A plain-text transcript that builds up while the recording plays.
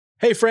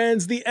Hey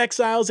friends, the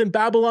Exiles in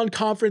Babylon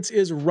conference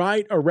is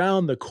right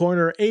around the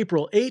corner,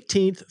 April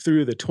 18th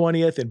through the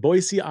 20th in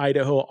Boise,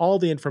 Idaho. All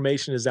the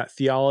information is at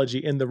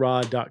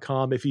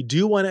theologyintherod.com. If you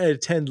do want to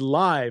attend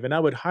live, and I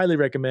would highly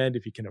recommend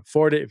if you can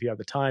afford it, if you have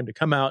the time to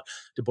come out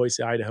to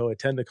Boise, Idaho,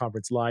 attend the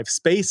conference live.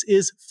 Space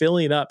is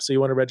filling up, so you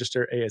want to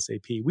register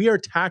ASAP. We are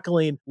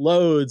tackling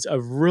loads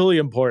of really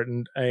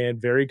important and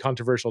very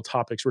controversial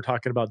topics. We're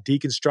talking about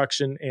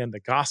deconstruction and the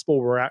gospel.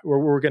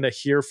 We're going to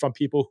hear from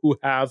people who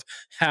have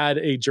had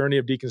a journey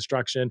of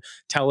deconstruction,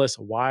 tell us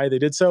why they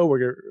did so. We're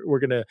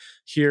going to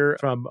hear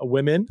from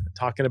women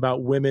talking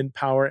about women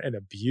power and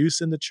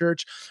abuse in the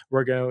church.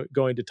 We're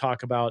going to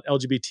talk about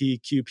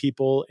LGBTQ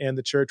people and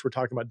the church. We're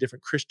talking about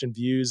different Christian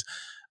views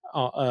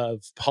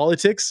of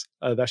politics.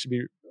 That should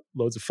be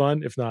loads of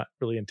fun, if not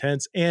really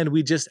intense. And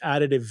we just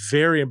added a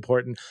very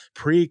important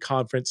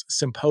pre-conference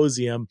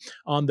symposium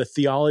on the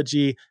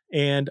theology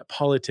and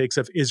politics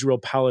of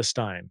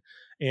Israel-Palestine.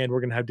 And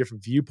we're going to have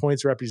different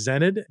viewpoints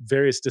represented.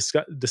 Various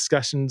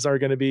discussions are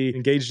going to be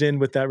engaged in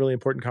with that really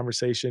important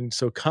conversation.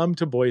 So come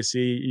to Boise.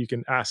 You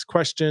can ask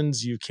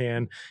questions. You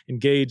can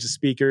engage the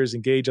speakers,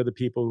 engage other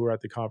people who are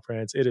at the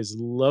conference. It is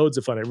loads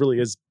of fun. It really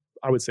is,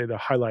 I would say, the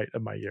highlight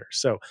of my year.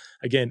 So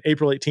again,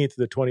 April 18th to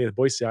the 20th,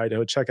 Boise,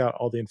 Idaho. Check out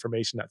all the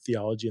information at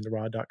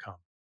theologyintherod.com.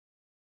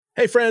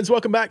 Hey friends,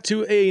 welcome back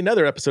to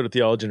another episode of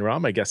Theology in the Raw.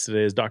 My guest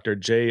today is Dr.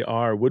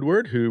 J.R.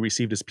 Woodward, who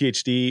received his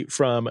PhD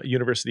from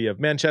University of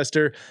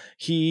Manchester.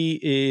 He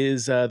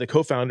is the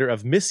co-founder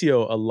of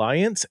Missio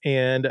Alliance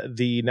and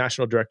the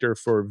national director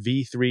for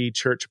V3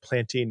 Church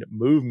Planting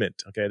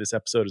Movement. Okay, this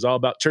episode is all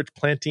about church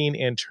planting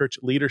and church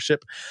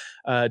leadership.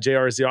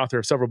 J.R. is the author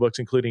of several books,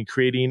 including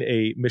Creating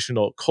a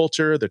Missional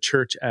Culture, The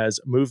Church as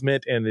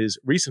Movement, and his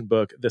recent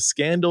book, The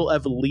Scandal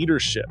of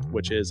Leadership,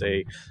 which is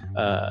a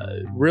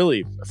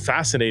really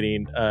fascinating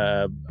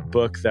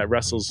book that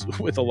wrestles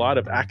with a lot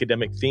of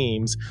academic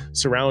themes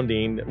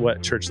surrounding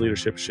what church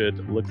leadership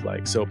should look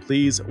like. So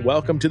please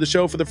welcome to the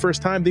show for the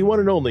first time, the one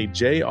and only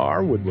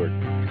J.R. Woodward.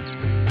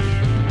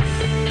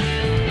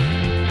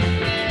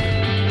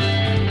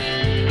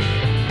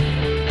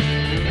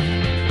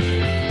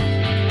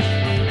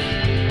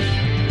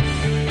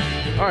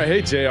 All right,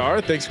 hey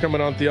JR, thanks for coming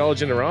on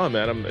Theology in the Raw,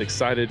 man. I'm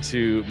excited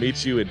to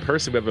meet you in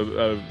person. We have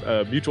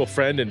a mutual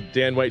friend in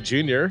Dan White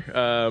Jr.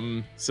 Tell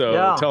him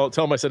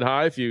I said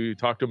hi if you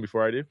talk to him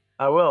before I do.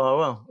 I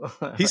will.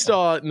 He's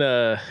still out in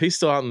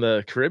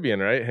the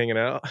Caribbean, right? Hanging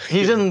out.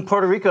 He's in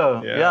Puerto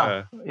Rico.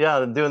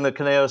 Yeah, doing the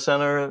Caneo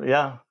Center.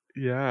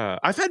 Yeah.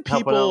 I've had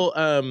people.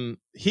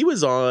 He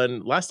was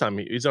on last time.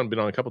 He's been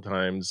on a couple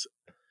times.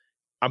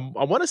 I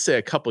want to say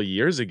a couple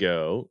years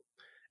ago.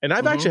 And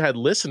I've actually had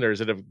listeners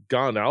that have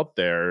gone out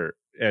there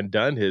and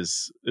done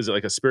is it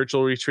like a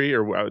spiritual retreat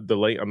or I'm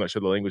not sure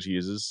the language he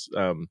uses.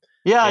 I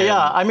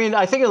mean,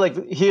 I think of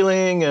like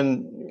healing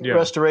and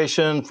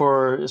restoration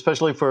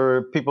especially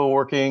for people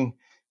working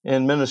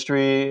in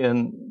ministry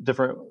in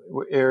different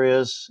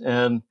areas.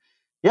 And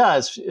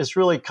it's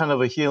really kind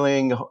of a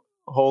healing,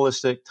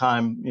 holistic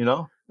time, you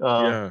know?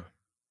 There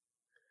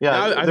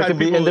can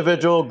be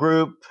individual,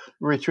 group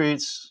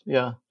retreats.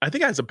 Yeah. I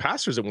think I had some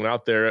pastors that went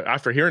out there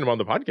after hearing him on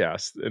the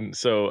podcast. And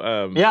so,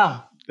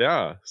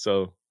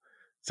 so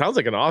sounds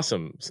like an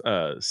awesome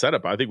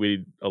setup. I think we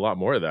need a lot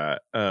more of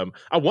that.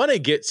 I want to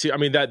get to, I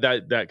mean,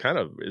 that kind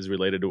of is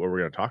related to what we're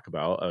going to talk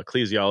about,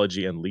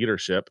 ecclesiology and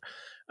leadership.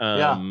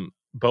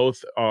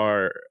 Both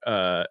are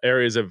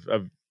areas of,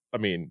 I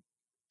mean,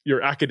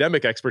 your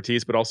academic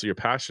expertise, but also your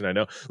passion. I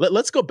know.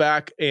 Let's go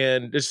back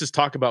and let's just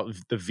talk about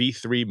the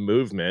V3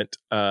 movement.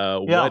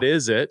 What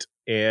is it,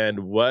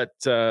 and what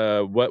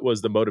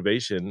was the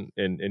motivation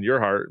in your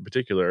heart in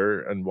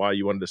particular, and why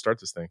you wanted to start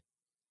this thing?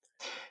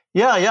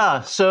 So,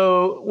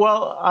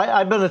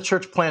 I've been a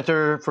church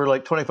planter for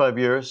like 25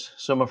 years.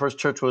 So my first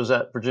church was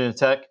at Virginia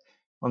Tech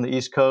on the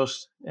East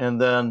Coast,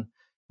 and then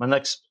my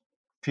next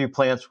few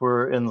plants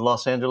were in the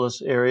Los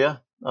Angeles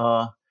area.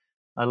 I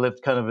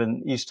lived kind of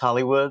in East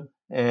Hollywood.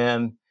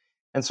 And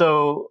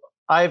so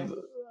I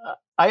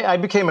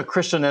became a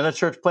Christian in a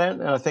church plant,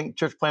 and I think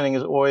church planting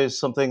is always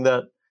something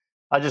that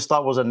I just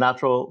thought was a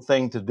natural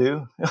thing to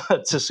do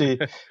to see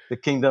the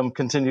kingdom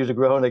continue to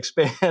grow and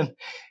expand.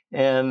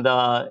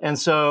 And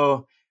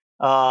so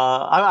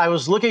I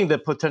was looking to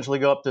potentially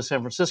go up to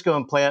San Francisco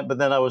and plant, but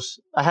then I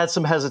had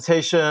some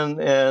hesitation,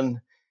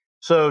 and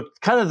so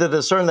kind of to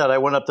discern that, I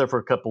went up there for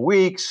a couple of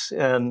weeks,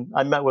 and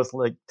I met with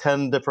like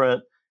 10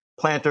 different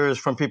planters,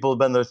 from people who've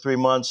been there 3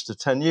 months to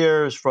 10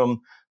 years,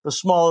 from the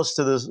smallest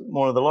to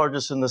one of the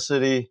largest in the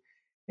city.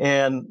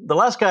 And the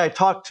last guy I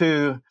talked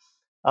to,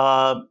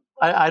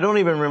 I don't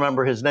even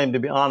remember his name, to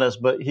be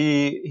honest, but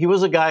he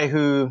was a guy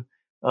who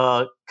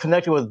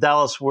connected with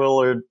Dallas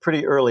Willard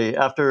pretty early,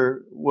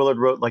 after Willard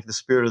wrote like The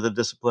Spirit of the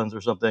Disciplines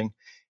or something.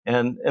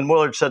 And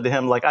Willard said to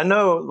him, like, I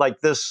know like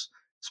this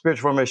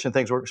spiritual formation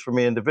things works for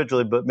me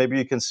individually, but maybe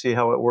you can see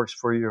how it works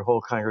for your whole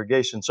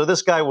congregation. So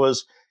this guy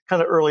was kind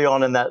of early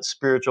on in that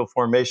spiritual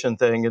formation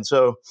thing. And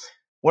so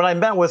when I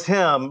met with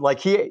him,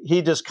 like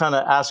he just kind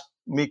of asked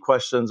me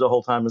questions the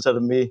whole time instead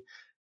of me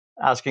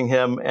asking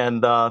him.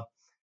 And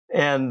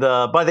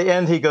by the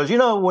end, he goes,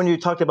 when you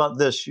talked about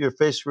this, your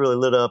face really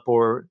lit up,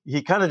 or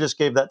he kind of just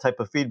gave that type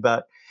of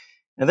feedback.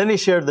 And then he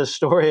shared this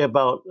story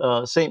about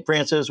St.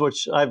 Francis,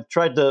 which I've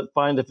tried to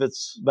find if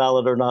it's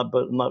valid or not,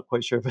 but I'm not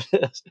quite sure if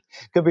it is.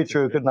 Could be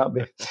true, could not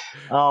be.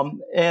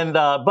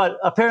 But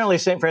apparently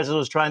St. Francis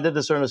was trying to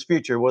discern his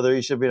future, whether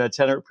he should be an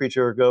itinerant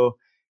preacher or go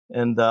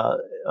and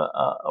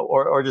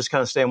or just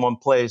kind of stay in one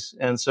place.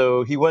 And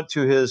so he went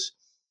to his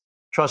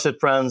trusted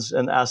friends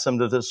and asked them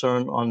to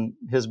discern on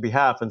his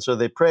behalf. And so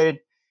they prayed,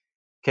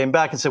 came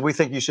back and said, "We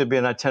think you should be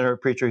an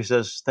itinerant preacher." He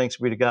says, "Thanks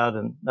be to God."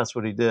 And that's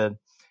what he did.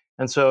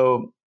 And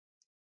so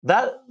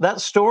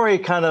that story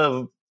kind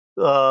of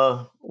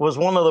was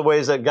one of the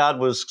ways that God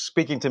was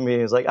speaking to me.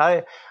 Is like,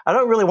 I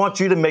don't really want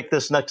you to make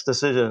this next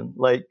decision.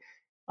 Like,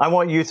 I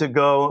want you to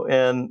go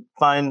and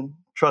find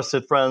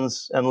trusted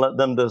friends and let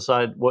them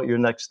decide what your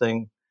next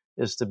thing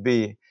is to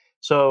be.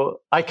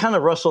 So I kind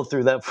of wrestled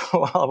through that for a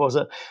while. I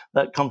wasn't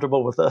that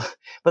comfortable with it.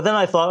 But then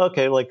I thought,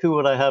 okay, like, who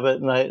would I have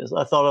it? And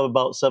I thought of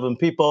about 7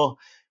 people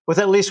with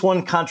at least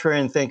one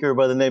contrarian thinker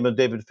by the name of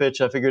David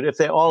Fitch. I figured if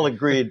they all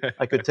agreed,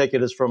 I could take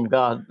it as from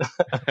God.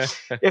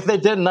 If they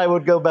didn't, I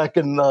would go back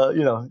and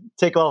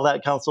take all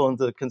that counsel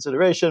into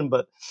consideration.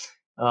 But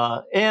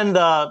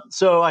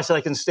so I said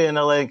I can stay in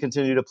LA and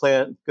continue to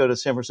plant, go to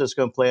San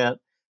Francisco and plant,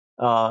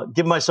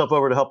 give myself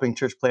over to helping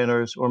church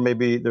planters, or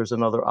maybe there's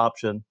another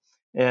option.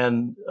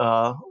 And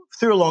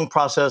through a long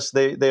process,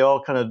 they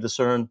all kind of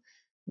discern,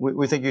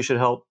 we think you should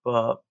help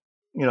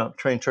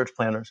train church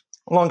planters.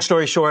 Long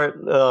story short,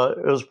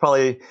 it was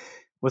probably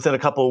within a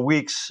couple of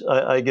weeks,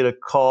 I get a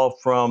call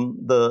from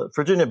the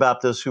Virginia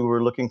Baptists who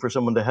were looking for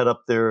someone to head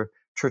up their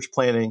church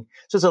planting.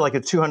 So it's like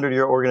a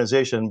 200-year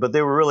organization, but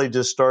they were really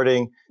just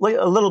starting like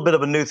a little bit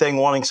of a new thing,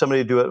 wanting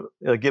somebody to do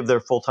it, give their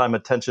full-time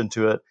attention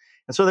to it.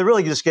 And so they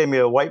really just gave me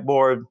a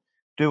whiteboard,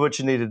 do what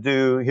you need to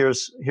do.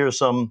 Here's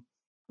some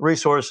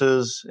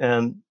resources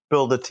and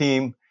build a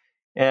team.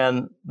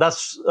 And that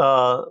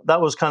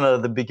was kind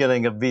of the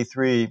beginning of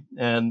V3.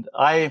 And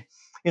every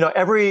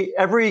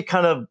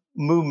kind of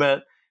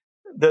movement,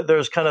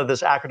 there's kind of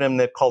this acronym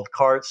that called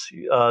CARTS,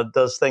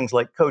 does things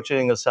like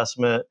coaching,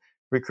 assessment,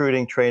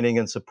 recruiting, training,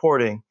 and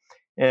supporting.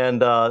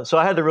 And so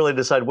I had to really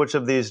decide which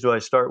of these do I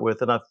start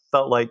with. And I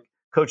felt like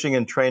coaching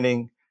and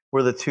training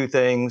were the 2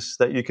 things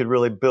that you could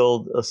really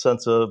build a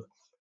sense of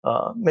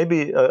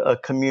maybe a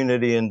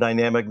community and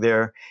dynamic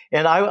there.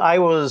 And I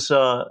was,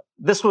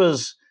 this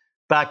was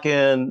back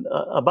in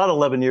about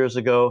 11 years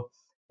ago.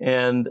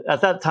 And at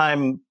that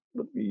time,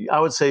 I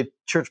would say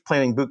church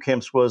planting boot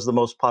camps was the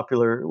most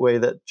popular way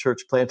that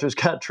church planters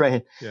got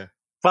trained. Yeah.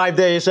 5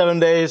 days, 7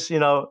 days,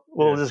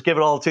 we'll just give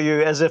it all to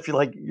you as if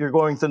you're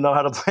going to know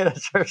how to plant a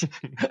church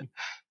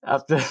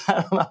after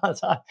that amount of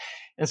time.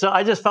 And so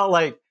I just felt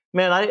like,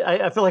 man,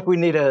 I feel like we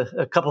need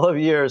a couple of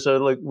years.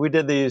 So we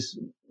did these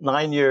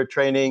 9-year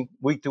training,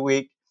 week to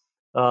week,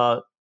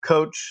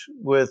 coach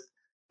with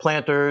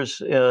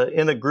planters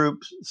in a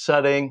group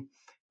setting.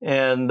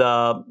 And,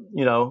 it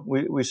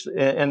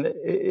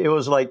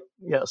was like,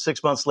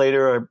 6 months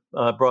later,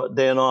 I brought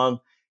Dan on,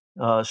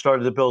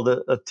 started to build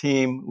a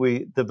team.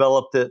 We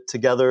developed it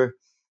together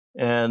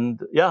and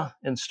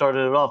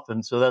started it off.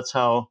 And so that's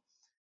how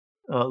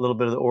a little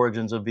bit of the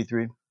origins of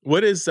V3.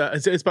 What is,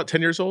 it's about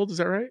 10 years old. Is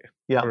that right?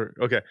 Yeah.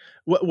 Okay.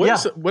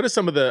 What are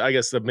some of the, I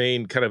guess, the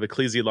main kind of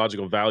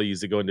ecclesiological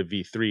values that go into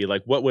V3?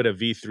 Like, what would a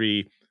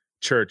V3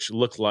 church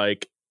look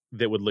like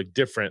that would look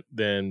different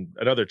than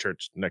another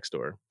church next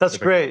door? That's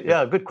great.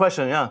 Yeah. Good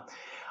question. Yeah.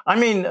 I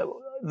mean,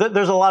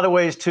 there's a lot of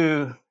ways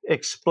to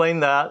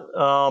explain that.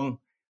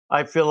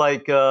 I feel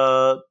like,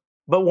 but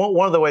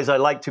one of the ways I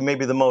like to,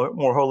 maybe the more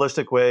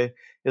holistic way,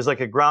 is like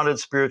a grounded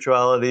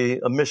spirituality,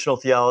 a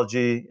missional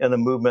theology, and a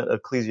movement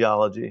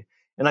ecclesiology.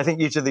 And I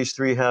think each of these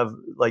 3 have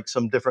like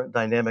some different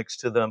dynamics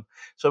to them.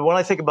 So when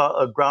I think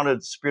about a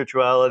grounded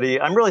spirituality,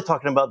 I'm really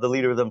talking about the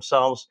leader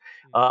themselves.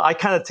 I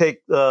kind of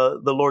take the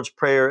Lord's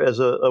Prayer as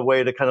a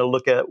way to kind of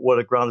look at what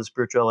a grounded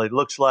spirituality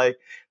looks like.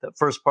 That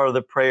first part of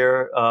the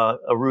prayer,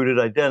 a rooted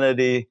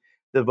identity,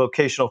 the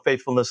vocational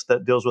faithfulness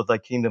that deals with thy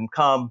kingdom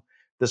come,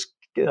 this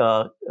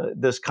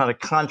kind of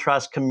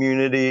contrast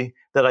community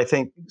that I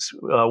think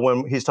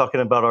when he's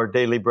talking about our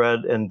daily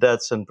bread and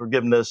debts and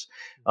forgiveness,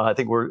 I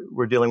think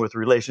we're dealing with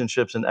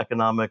relationships and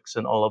economics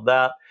and all of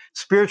that.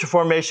 Spiritual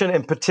formation,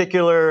 in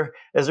particular,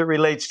 as it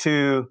relates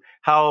to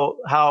how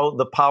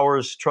the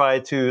powers try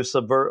to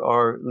subvert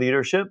our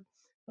leadership,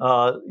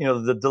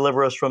 to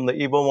deliver us from the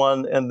evil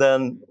one. And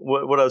then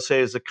what I would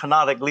say is the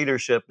kenotic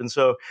leadership. And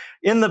so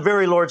in the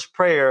very Lord's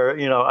Prayer,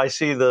 I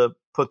see the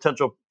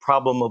potential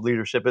problem of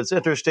leadership. It's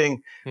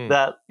interesting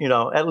that,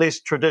 at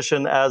least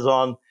tradition as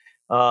on,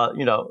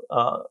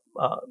 to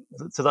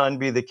thine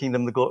be the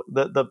kingdom,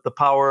 the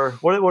power.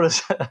 What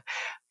is it?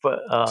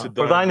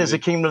 For thine is the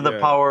kingdom, the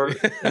power,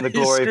 and the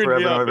glory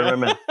forever and ever.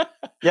 Amen.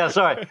 Yeah,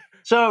 sorry.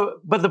 So,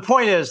 but the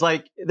point is,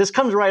 like, this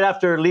comes right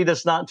after lead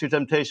us not into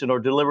temptation or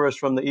deliver us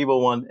from the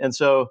evil one. And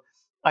so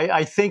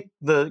I think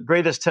the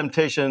greatest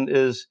temptation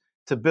is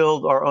to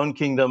build our own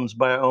kingdoms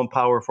by our own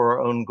power for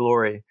our own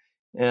glory.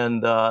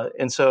 And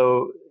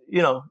so,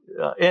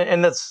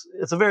 and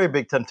it's a very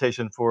big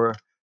temptation for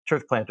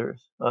church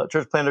planters.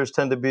 Church planters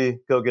tend to be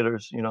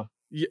go-getters,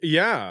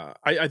 Yeah.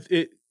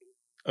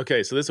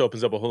 Okay, so this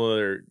opens up a whole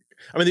other.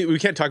 I mean, we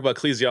can't talk about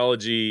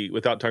ecclesiology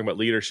without talking about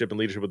leadership, and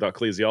leadership without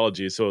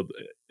ecclesiology. So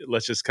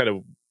let's just kind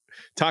of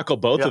tackle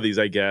both of these,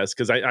 I guess,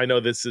 because I know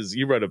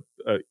you wrote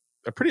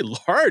a pretty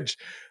large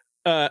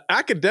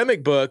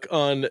academic book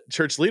on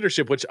church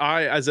leadership, which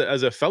I, as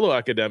a fellow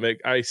academic,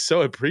 I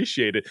so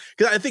appreciated,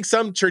 because I think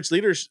some church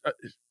leaders,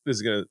 this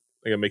is gonna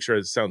make sure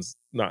it sounds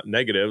not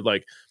negative,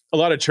 like a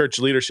lot of church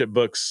leadership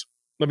books,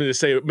 let me just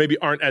say, maybe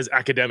aren't as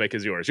academic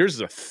as yours. Yours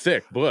is a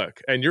thick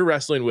book, and you're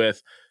wrestling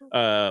with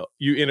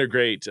you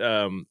integrate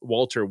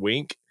Walter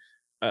Wink,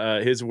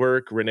 his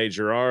work, Rene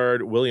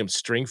Girard, William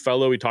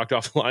Stringfellow. We talked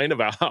offline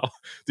about how,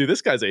 dude,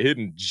 this guy's a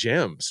hidden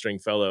gem,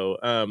 Stringfellow.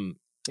 And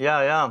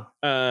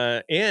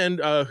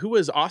who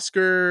was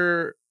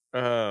Oscar?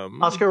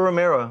 Oscar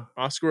Romero.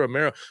 Oscar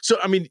Romero. So,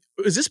 I mean,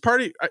 is this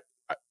part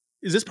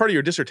of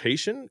your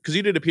dissertation? Because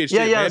you did a PhD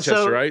in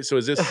Manchester, right? So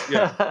is this?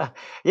 Yeah.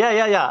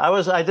 yeah.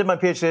 I did my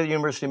PhD at the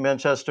University of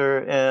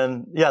Manchester,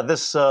 and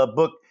this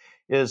book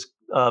is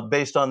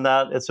based on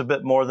that. It's a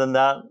bit more than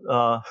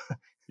that.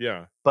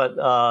 Yeah. But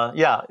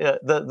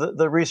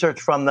the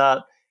research from that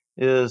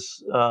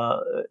is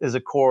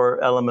a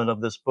core element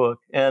of this book,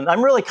 and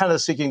I'm really kind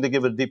of seeking to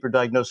give a deeper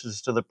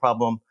diagnosis to the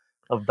problem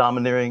of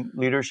domineering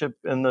leadership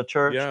in the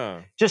church.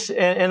 Yeah.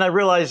 And I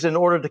realized, in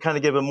order to kind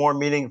of give a more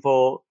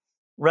meaningful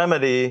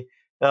remedy,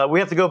 we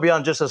have to go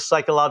beyond just a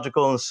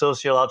psychological and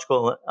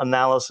sociological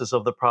analysis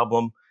of the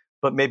problem,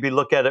 but maybe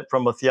look at it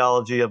from a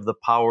theology of the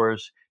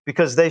powers,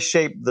 because they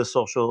shape the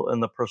social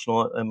and the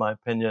personal, in my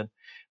opinion.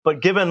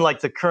 But given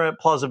like the current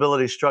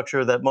plausibility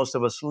structure that most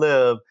of us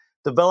live,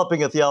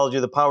 developing a theology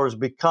of the powers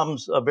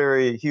becomes a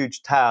very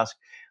huge task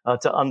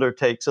to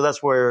undertake. So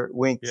that's where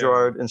Wink,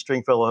 Girard, and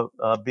Stringfellow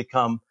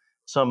become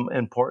some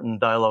important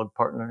dialogue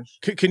partners.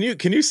 Can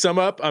you sum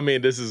up? I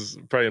mean, this is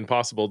probably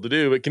impossible to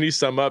do, but can you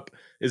sum up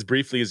as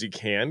briefly as you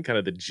can, kind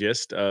of the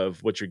gist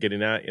of what you're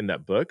getting at in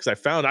that book?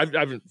 Because I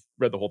haven't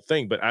read the whole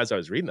thing, but as I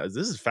was reading this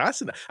is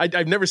fascinating.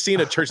 I've never seen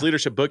a church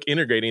leadership book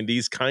integrating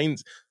these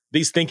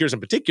thinkers in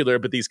particular,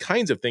 but these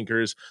kinds of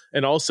thinkers,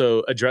 and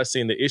also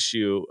addressing the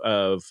issue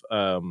of,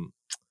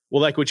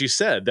 well, like what you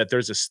said, that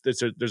there's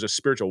a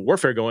spiritual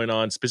warfare going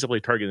on,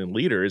 specifically targeting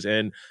leaders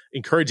and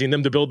encouraging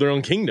them to build their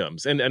own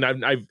kingdoms. And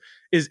I've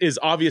as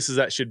obvious as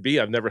that should be,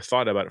 I've never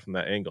thought about it from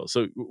that angle.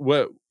 So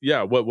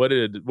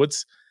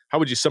how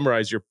would you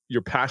summarize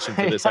your passion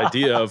for this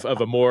idea of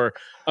a more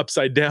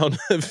upside down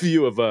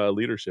view of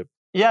leadership?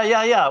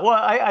 Yeah. Well,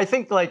 I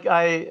think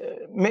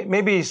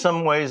maybe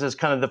some ways is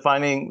kind of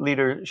defining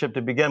leadership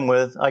to begin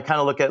with. I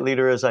kind of look at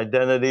leader as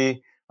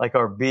identity, like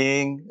our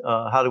being.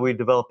 How do we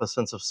develop a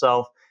sense of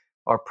self?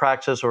 Our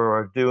praxis or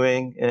our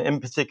doing. In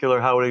particular,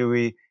 how do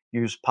we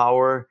use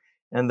power?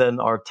 And then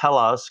our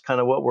telos, kind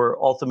of what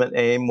we're ultimate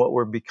aim, what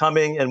we're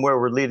becoming, and where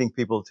we're leading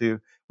people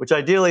to, which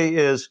ideally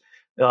is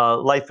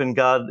life in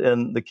God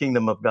and the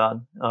kingdom of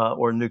God,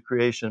 or new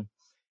creation.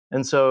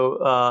 And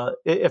so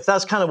if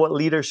that's kind of what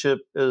leadership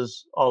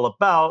is all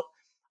about,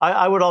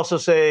 I would also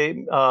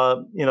say,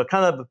 kind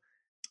of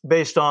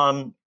based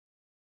on,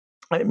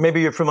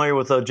 maybe you're familiar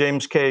with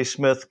James K.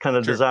 Smith, kind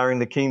of desiring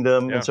the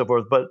kingdom and so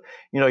forth. But,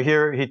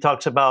 here he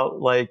talks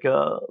about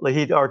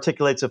he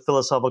articulates a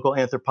philosophical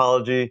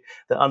anthropology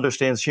that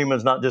understands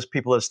humans, not just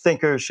people as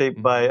thinkers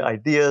shaped by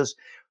ideas,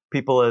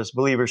 people as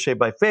believers shaped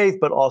by faith,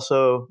 but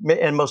also,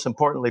 and most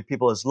importantly,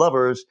 people as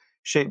lovers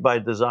shaped by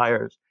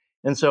desires.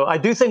 And so I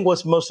do think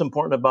what's most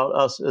important about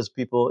us as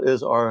people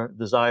is our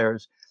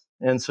desires.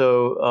 And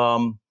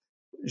so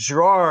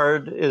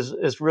Girard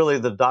is really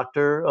the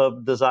doctor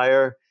of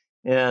desire.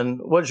 And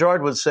what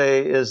Girard would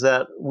say is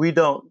that we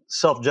don't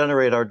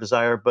self-generate our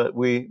desire, but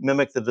we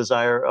mimic the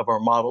desire of our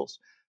models.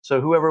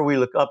 So whoever we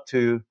look up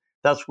to,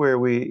 that's where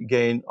we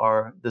gain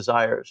our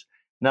desires.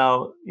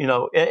 Now,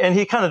 and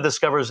he kind of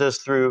discovers this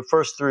through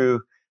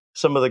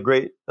some of the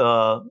great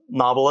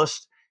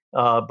novelists,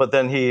 but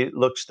then he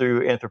looks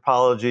through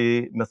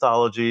anthropology,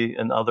 mythology,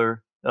 and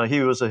other. He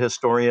was a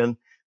historian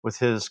with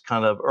his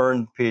kind of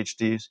earned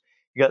PhDs.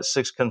 He got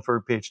 6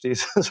 conferred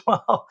PhDs as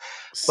well.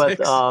 6?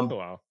 But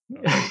Wow.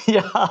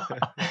 yeah.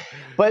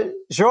 But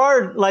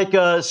Girard, what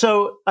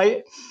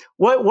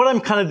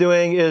I'm kind of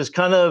doing is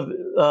kind of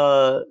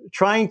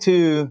trying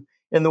to,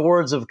 in the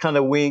words of kind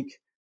of Wink,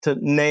 to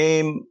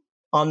name,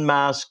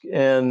 unmask,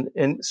 and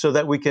so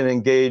that we can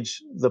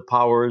engage the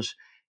powers,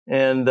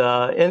 and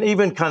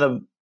even kind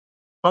of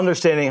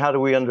understanding how do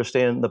we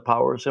understand the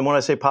powers. And when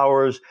I say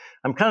powers,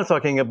 I'm kind of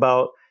talking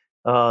about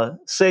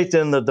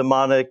Satan, the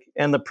demonic,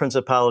 and the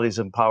principalities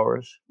and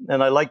powers.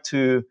 And I like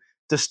to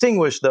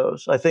distinguish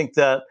those. I think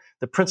that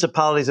the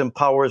principalities and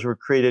powers were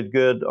created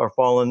good, are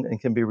fallen, and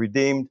can be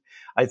redeemed.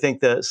 I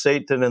think that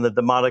Satan and the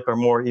demonic are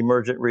more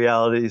emergent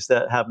realities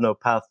that have no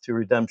path to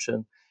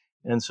redemption.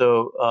 And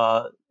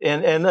so,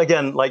 and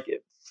again, like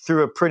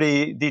through a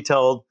pretty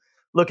detailed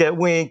look at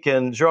Wink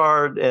and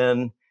Girard,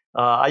 and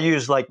I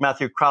use like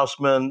Matthew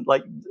Krausman,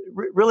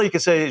 really you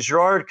could say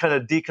Girard kind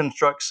of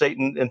deconstructs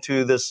Satan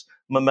into this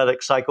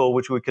mimetic cycle,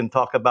 which we can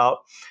talk about,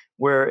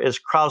 whereas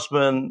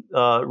Krausman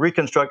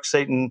reconstructs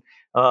Satan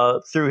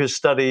through his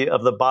study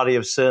of the body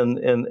of sin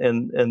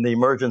and the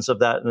emergence of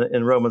that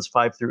in Romans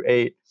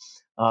 5-8.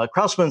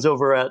 Krausman's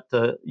over at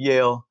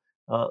Yale,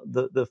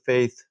 the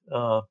faith,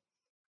 a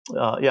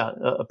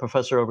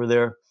professor over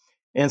there.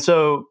 And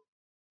so,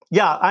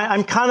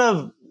 I'm kind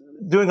of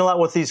doing a lot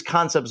with these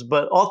concepts,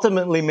 but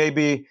ultimately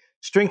maybe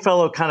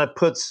Stringfellow kind of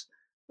puts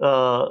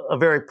a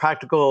very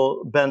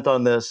practical bent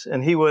on this.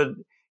 And he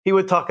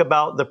would talk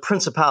about the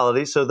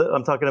principalities. So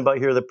I'm talking about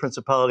here the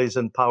principalities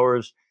and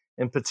powers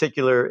in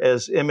particular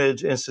as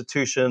image,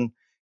 institution,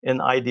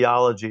 and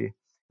ideology.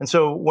 And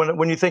so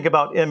when you think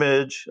about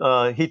image,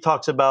 he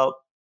talks about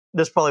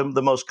this is probably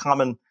the most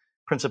common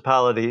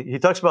principality. He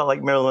talks about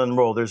like Marilyn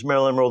Monroe. There's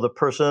Marilyn Monroe, the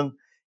person,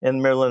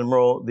 and Marilyn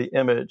Monroe, the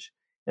image.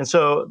 And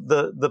so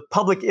the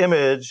public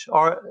image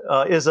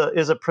is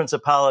a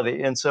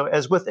principality. And so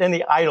as with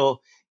any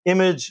idol,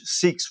 image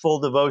seeks full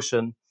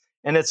devotion,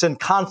 and it's in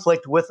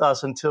conflict with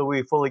us until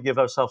we fully give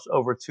ourselves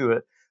over to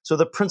it. So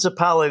the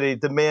principality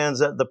demands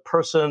that the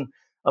person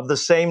of the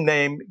same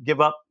name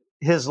give up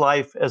his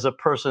life as a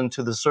person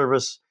to the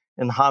service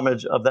and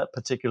homage of that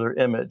particular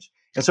image.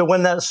 And so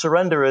when that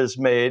surrender is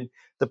made,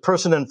 the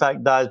person in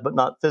fact dies, but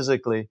not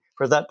physically.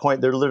 For that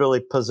point, they're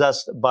literally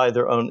possessed by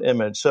their own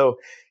image. So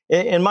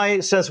in my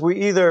sense,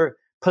 we either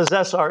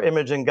possess our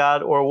image in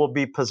God or we'll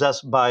be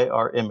possessed by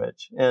our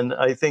image. And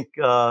I think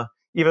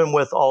even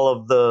with all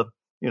of the,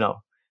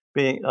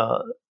 being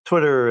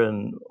Twitter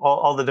and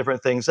all the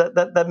different things,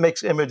 that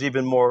makes image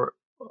even more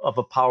of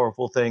a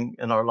powerful thing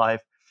in our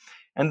life.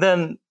 And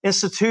then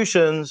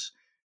institutions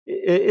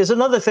is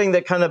another thing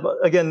that kind of,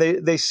 again,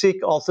 they seek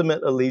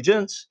ultimate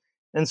allegiance.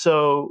 And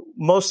so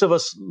most of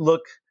us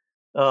look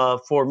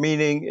for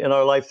meaning in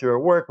our life through our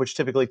work, which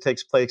typically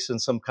takes place in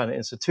some kind of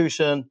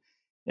institution.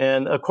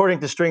 And according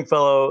to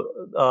Stringfellow,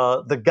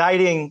 the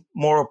guiding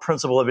moral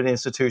principle of an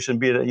institution,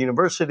 be it a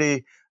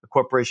university, a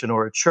corporation,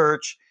 or a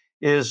church,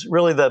 is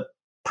really the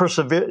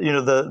persevering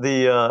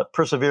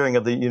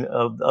of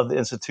the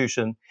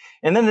institution.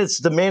 And then it's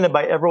demanded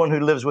by everyone who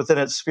lives within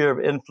its sphere of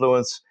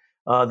influence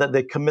that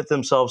they commit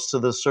themselves to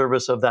the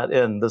service of that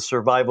end, the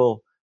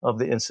survival of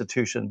the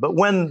institution. But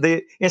when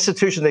the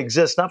institution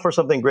exists, not for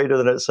something greater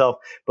than itself,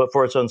 but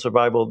for its own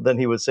survival, then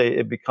he would say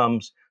it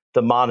becomes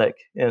demonic.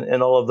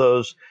 And all of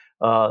those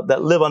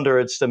that live under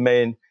its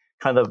domain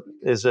kind of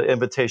is an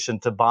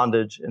invitation to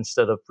bondage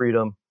instead of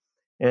freedom.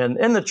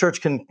 And the church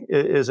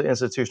is an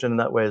institution in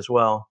that way as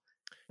well.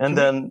 And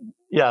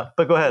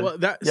but go ahead. Well,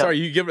 sorry,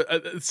 you give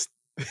it.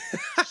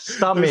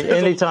 Stop me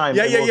anytime.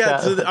 Yeah.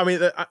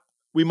 So,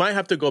 we might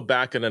have to go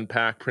back and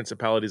unpack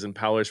principalities and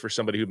powers for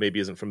somebody who maybe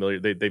isn't familiar.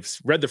 They've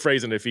read the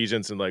phrase in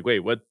Ephesians and like,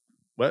 wait, what?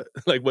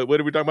 Like, what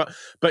are we talking about?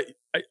 But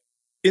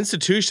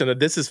institution,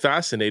 this is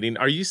fascinating.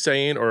 Are you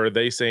saying, or are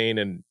they saying,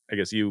 and I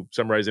guess you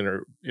summarizing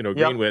or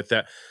agreeing with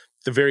that,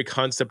 the very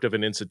concept of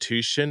an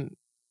institution,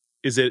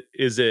 is it?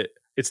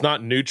 It's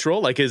not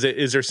neutral. Like, is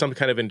there some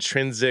kind of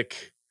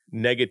intrinsic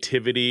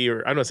negativity,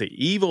 or I don't want to say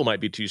evil might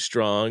be too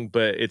strong,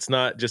 but it's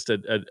not just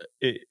an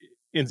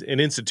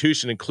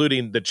institution,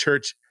 including the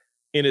church,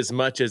 in as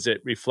much as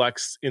it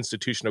reflects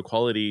institutional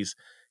qualities,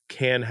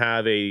 can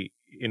have a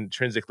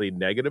intrinsically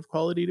negative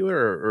quality to it,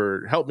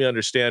 or help me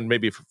understand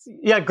maybe.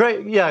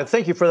 Great. Yeah,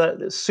 thank you for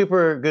that.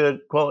 Super good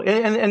quality.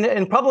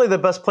 And probably the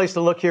best place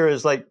to look here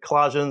is like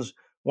Colossians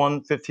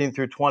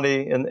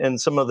 1:15-20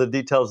 and some of the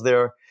details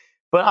there.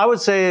 But I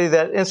would say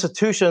that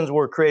institutions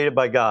were created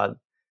by God,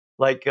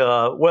 like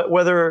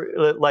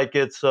whether like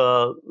it's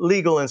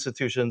legal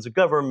institutions,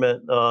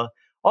 government,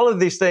 all of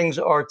these things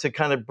are to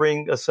kind of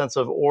bring a sense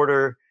of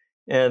order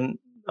and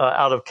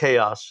out of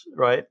chaos,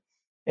 right?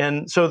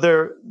 And so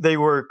they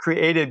were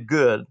created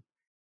good.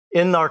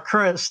 In our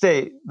current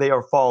state, they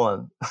are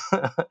fallen,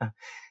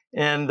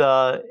 and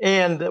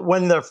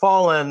when they're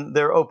fallen,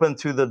 they're open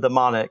to the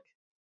demonic,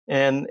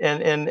 and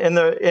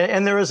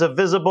there is a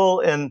visible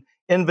and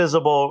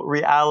invisible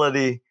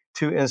reality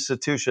to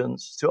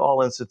institutions, to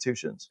all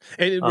institutions.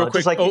 And real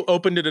quick,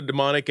 open to the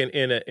demonic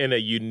in a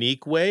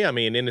unique way. I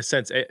mean, in a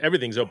sense,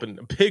 everything's open.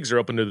 Pigs are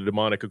open to the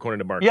demonic, according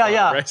to Mark.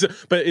 Right? So,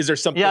 but is there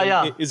something?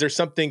 Is there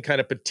something kind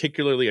of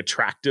particularly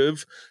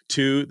attractive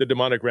to the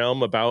demonic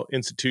realm about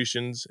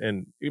institutions,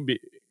 and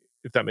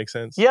if that makes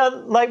sense? Yeah,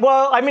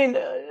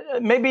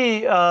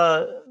 maybe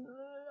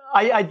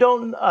I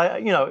don't.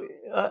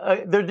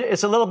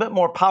 It's a little bit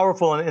more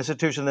powerful in an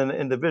institution than an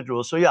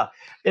individual. So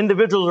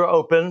individuals are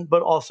open,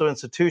 but also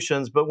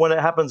institutions. But when it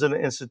happens in an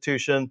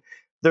institution,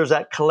 there's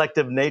that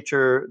collective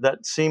nature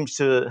that seems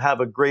to have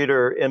a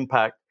greater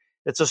impact.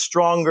 It's a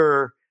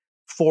stronger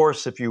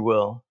force, if you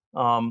will.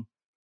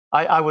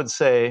 I would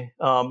say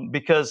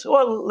because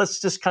let's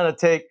just kind of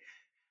take.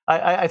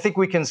 I think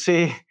we can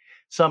see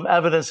some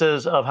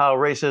evidences of how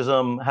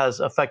racism has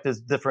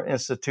affected different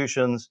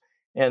institutions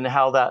and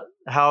how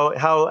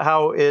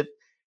it.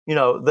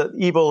 The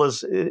evil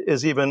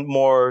is even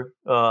more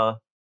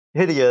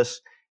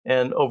hideous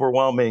and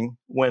overwhelming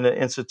when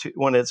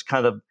it's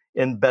kind of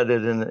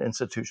embedded in an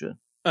institution.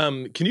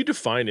 Can you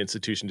define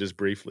institution just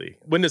briefly?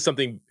 When does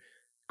something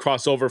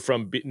cross over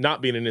from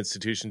not being an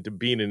institution to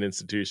being an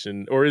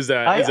institution, or is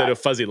that a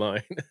fuzzy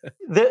line?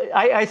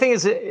 I think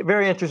it's a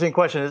very interesting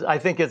question. I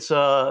think it's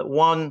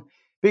one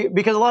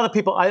because a lot of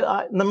people.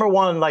 Number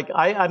one, like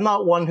I'm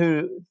not one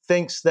who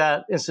thinks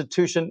that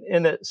institution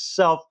in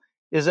itself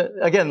isn't.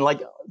 Again,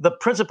 like the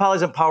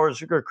principalities and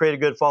powers are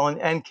created good, fallen,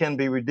 and can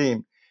be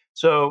redeemed.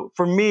 So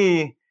for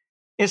me,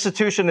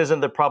 institution isn't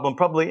the problem.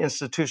 Probably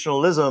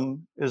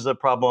institutionalism is the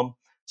problem.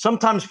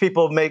 Sometimes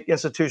people make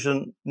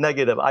institution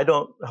negative. I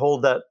don't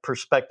hold that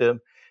perspective.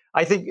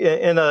 I think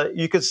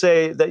you could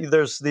say that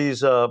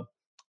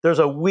there's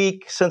a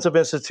weak sense of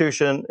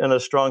institution and a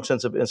strong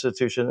sense of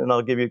institution, and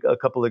I'll give you a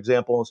couple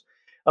examples.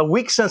 A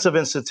weak sense of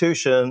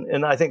institution,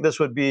 and I think this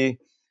would be,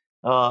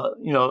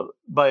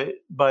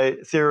 by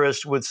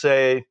theorists would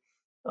say,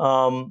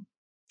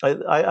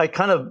 I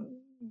kind of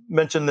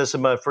mentioned this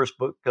in my first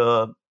book,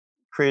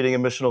 Creating a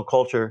Missional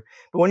Culture.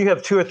 But when you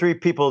have 2 or 3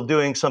 people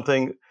doing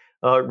something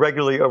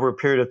regularly over a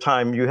period of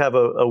time, you have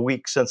a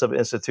weak sense of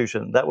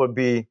institution. That would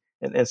be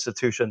an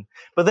institution.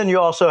 But then you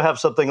also have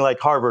something like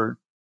Harvard,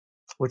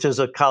 which is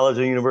a college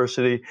and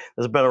university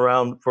that's been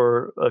around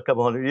for a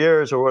couple hundred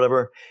years or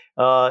whatever.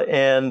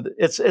 And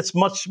it's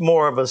much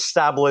more of an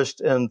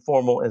established and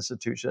formal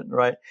institution,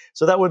 right?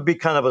 So that would be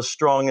kind of a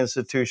strong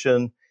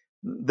institution.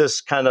 This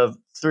kind of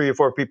 3 or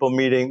 4 people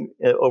meeting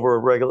over a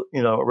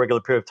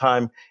regular period of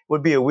time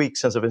would be a weak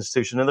sense of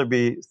institution. And there'd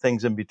be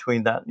things in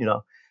between that,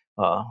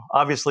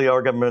 obviously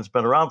our government's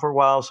been around for a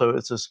while, so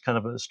it's just kind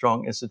of a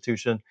strong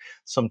institution.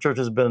 Some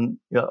churches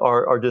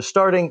are just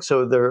starting,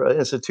 so they're an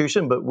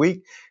institution, but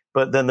weak.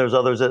 But then there's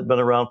others that have been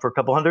around for a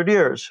couple hundred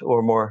years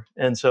or more.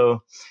 And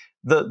so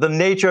the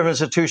nature of an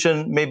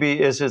institution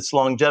maybe is its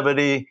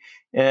longevity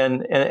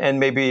and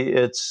maybe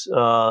its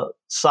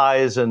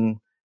size and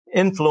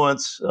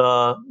influence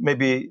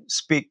maybe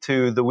speak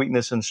to the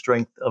weakness and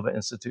strength of an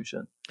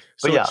institution.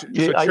 So, but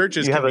so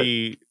churches can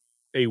be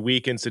a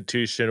weak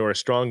institution or a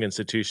strong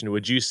institution.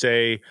 Would you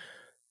say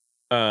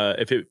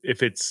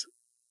if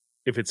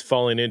it's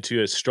falling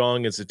into a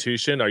strong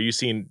institution, are you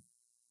seeing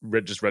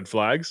just red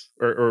flags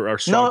or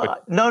strong?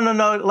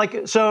 No.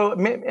 Like, so,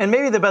 and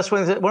maybe the best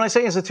way is when I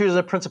say institution is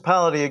a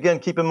principality, again,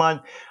 keep in mind,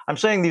 I'm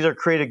saying these are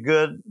created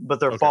good, but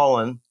they're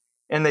fallen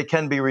and they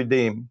can be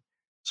redeemed.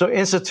 So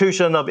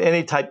institution of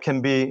any type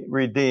can be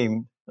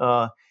redeemed.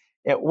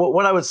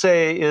 What I would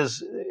say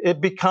is it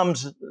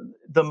becomes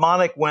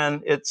demonic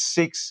when it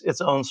seeks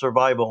its own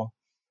survival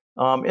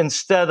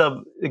instead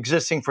of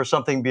existing for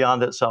something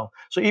beyond itself.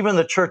 So even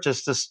the church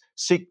is to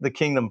seek the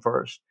kingdom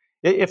first.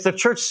 If the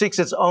church seeks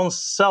its own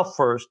self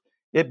first,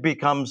 it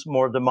becomes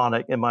more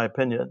demonic, in my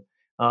opinion.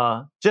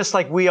 Just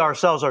like we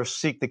ourselves are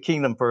seek the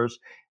kingdom first,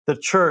 the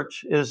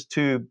church is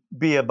to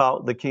be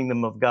about the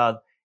kingdom of God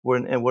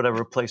in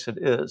whatever place it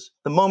is.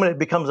 The moment it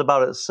becomes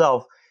about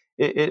itself,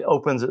 it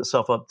opens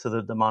itself up to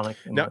the demonic.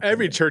 Now,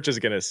 every church is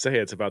going to say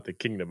it's about the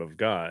kingdom of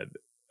God.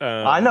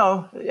 I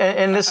know,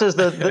 and this is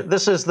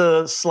this is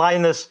the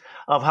slyness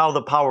of how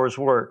the powers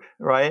work,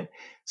 right?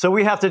 So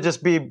we have to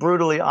just be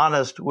brutally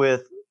honest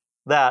with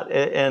that,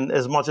 and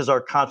as much as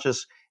our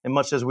conscious, and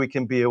much as we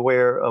can be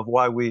aware of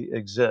why we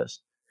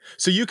exist.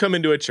 So you come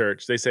into a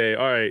church, they say,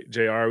 all right,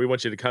 JR, we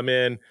want you to come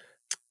in,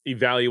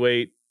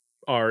 evaluate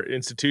our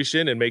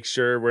institution and make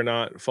sure we're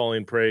not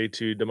falling prey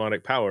to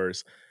demonic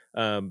powers.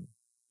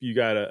 You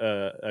got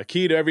a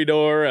key to every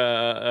door,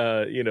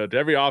 to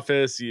every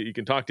office. You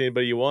can talk to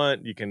anybody you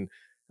want. You can,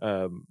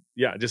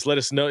 just let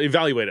us know,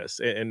 evaluate us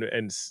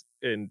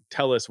and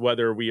tell us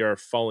whether we are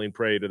falling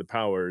prey to the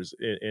powers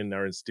in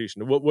our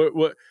institution.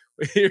 What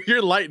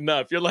you're lighting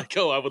up. You're like,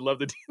 oh, I would love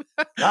to do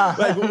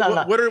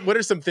that. What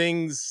are some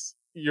things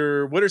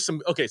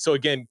so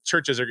again,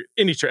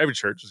 every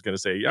church is going to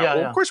say,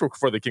 of course we're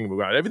for the kingdom of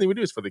God. Everything we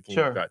do is for the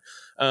kingdom of God.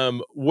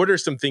 What are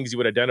some things you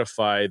would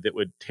identify that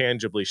would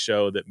tangibly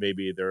show that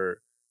maybe there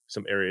are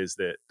some areas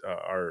that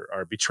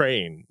are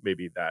betraying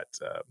maybe that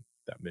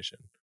mission?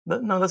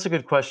 No, that's a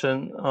good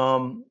question.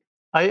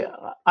 I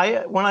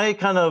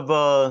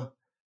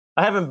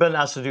haven't been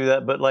asked to do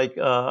that, but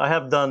I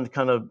have done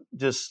kind of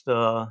just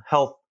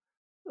health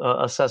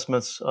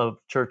assessments of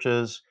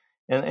churches.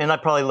 And I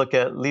probably look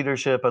at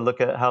leadership. I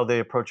look at how they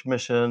approach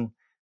mission.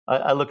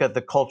 I look at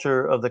the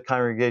culture of the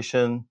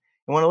congregation.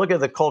 And when I look at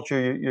the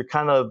culture, you're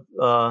kind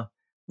of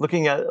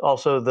looking at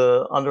also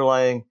the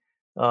underlying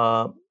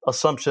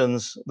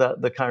assumptions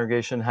that the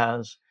congregation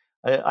has.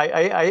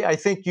 I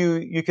think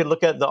you could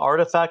look at the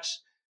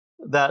artifacts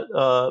that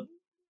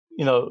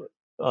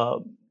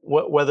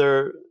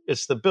whether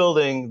it's the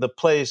building, the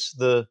place,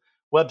 the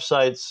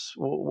websites,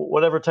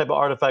 whatever type of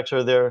artifacts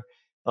are there.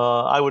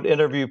 I would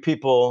interview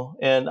people,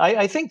 and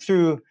I think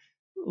through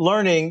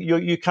learning,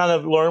 you kind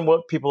of learn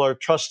what people are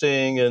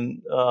trusting,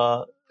 and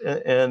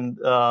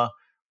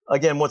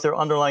again, what their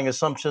underlying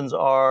assumptions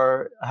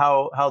are,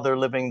 how they're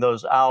living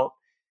those out,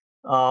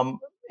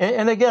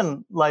 and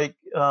again,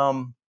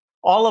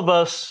 all of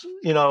us,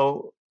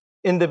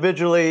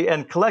 individually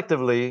and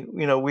collectively,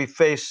 we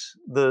face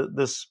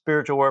the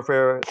spiritual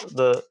warfare,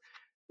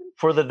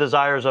 for the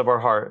desires of our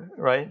heart,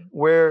 right?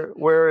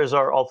 Where is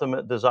our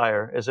ultimate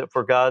desire? Is it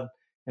for God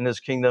in his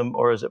kingdom,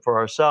 or is it for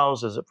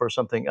ourselves? Is it for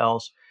something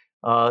else?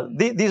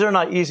 These are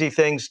not easy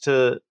things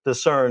to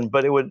discern,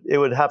 but it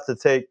would have to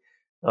take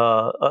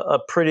a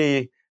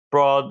pretty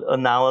broad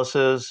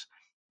analysis,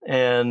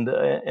 and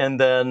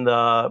then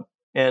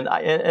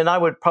I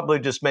would probably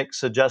just make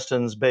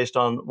suggestions based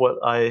on what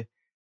I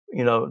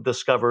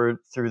discovered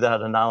through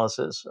that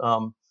analysis.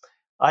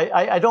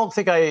 I don't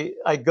think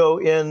I go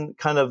in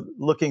kind of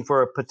looking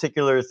for a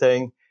particular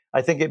thing.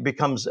 I think it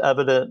becomes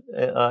evident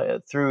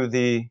through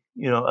the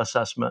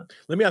assessment.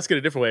 Let me ask it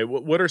a different way.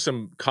 What are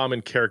some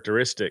common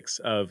characteristics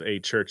of a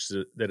church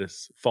that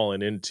has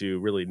fallen into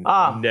really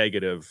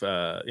negative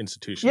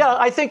institutions? Yeah,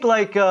 I think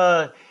like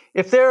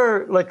if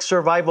they're like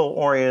survival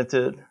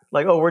oriented,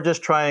 like, oh, we're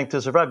just trying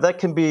to survive, that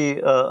can be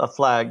a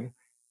flag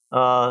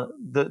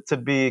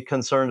to be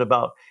concerned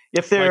about.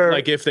 If they're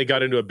like if they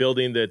got into a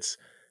building that's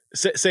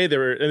say they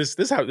were, and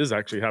this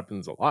actually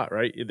happens a lot,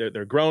 right?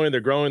 They're growing,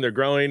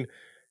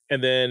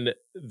 and then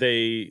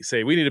they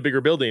say we need a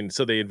bigger building,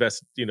 so they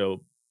invest,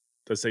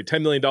 let's say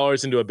 $10 million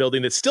into a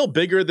building that's still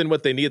bigger than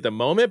what they need at the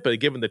moment, but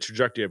given the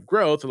trajectory of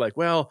growth, they're like,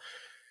 well,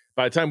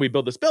 by the time we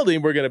build this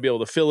building, we're going to be able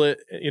to fill it,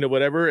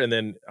 whatever. And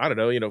then I don't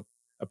know,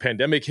 a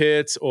pandemic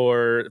hits,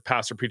 or the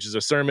pastor preaches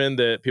a sermon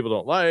that people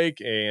don't like,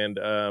 and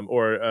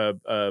or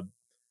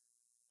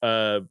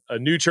a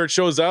new church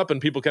shows up and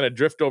people kind of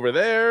drift over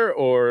there,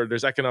 or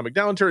there's economic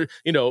downturn,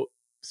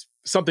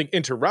 something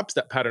interrupts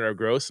that pattern of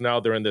growth. So now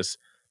they're in this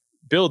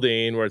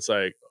building where it's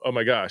like, oh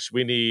my gosh,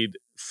 we need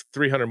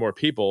 300 more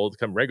people to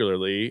come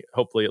regularly.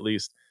 Hopefully at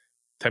least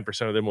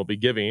 10% of them will be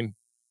giving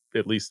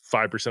at least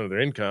 5% of their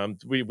income.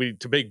 We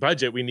to make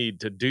budget, we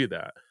need to do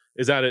that.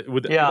 Is that it?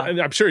 Yeah.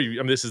 And I'm sure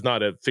this is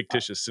not a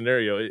fictitious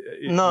scenario.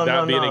 Would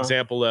that be an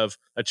example of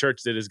a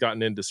church that has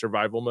gotten into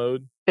survival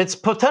mode? It's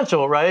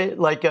potential, right?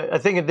 Like, I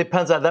think it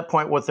depends at that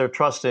point what they're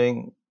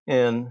trusting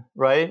in,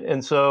 right?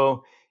 And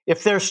so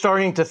if they're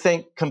starting to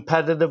think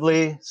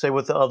competitively, say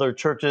with the other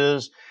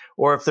churches,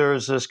 or if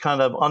there's this kind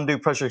of undue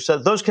pressure, so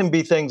those can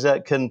be things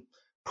that can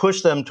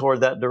push them toward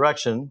that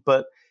direction.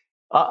 But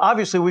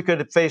obviously we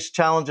could face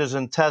challenges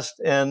and test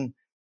and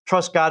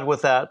trust God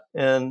with that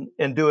and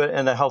do it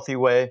in a healthy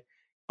way.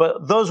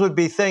 But those would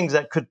be things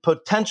that could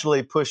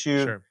potentially push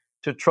you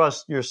to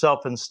trust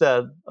yourself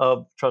instead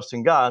of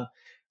trusting God.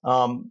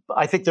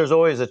 I think there's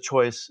always a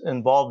choice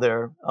involved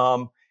there.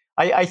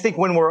 I think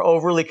when we're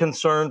overly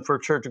concerned for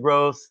church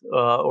growth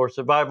or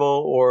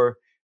survival, or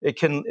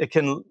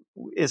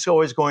it's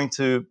always going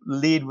to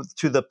lead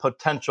to the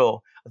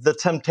potential, the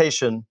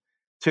temptation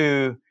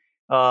to,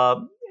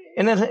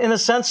 in a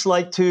sense,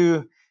 like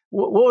to,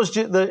 what was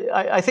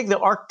I think the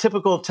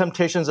archetypical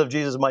temptations of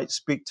Jesus might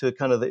speak to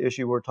kind of the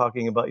issue we're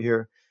talking about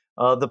here.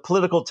 The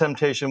political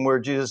temptation where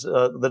Jesus,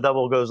 the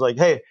devil goes like,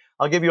 hey,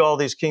 I'll give you all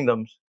these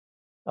kingdoms.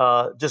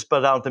 Just bow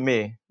down to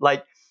me.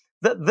 Like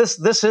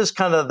this is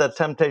kind of the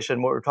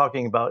temptation. What we're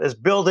talking about is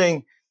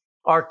building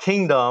our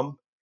kingdom,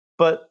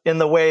 but in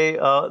the way,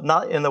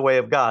 not in the way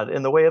of God,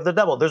 in the way of the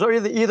devil. There's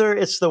either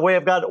it's the way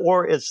of God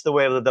or it's the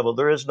way of the devil.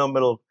 There is no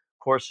middle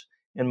course,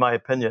 in my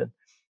opinion.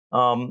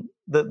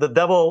 The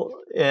devil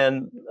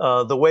and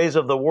the ways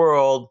of the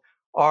world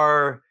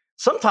are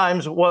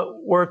sometimes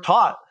what we're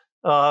taught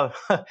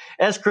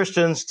as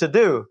Christians to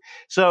do.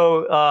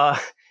 So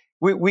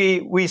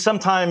we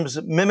sometimes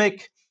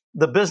mimic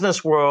the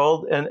business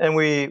world and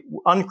we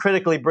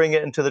uncritically bring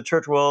it into the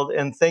church world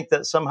and think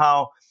that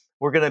somehow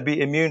we're going to be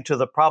immune to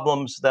the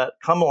problems that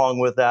come along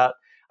with that.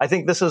 I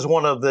think this is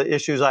one of the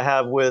issues I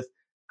have with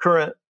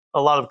a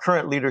lot of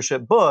current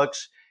leadership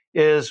books,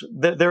 is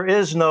that there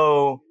is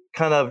no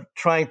kind of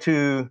trying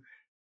to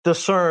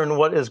discern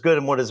what is good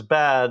and what is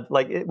bad.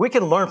 Like we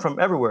can learn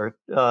from everywhere.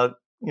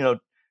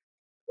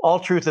 All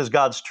truth is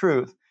God's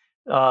truth.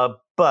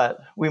 But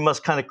we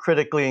must kind of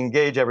critically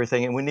engage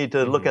everything, and we need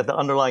to look at the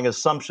underlying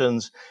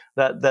assumptions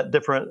that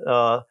different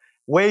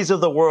ways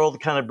of the world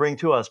kind of bring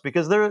to us,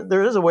 because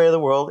there is a way of the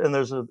world and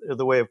there's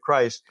the way of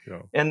Christ.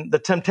 Yeah. And the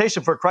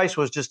temptation for Christ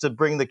was just to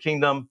bring the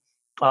kingdom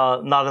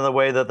not in the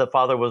way that the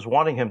Father was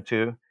wanting him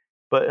to,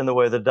 but in the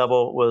way the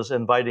devil was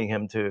inviting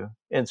him to.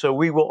 And so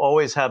we will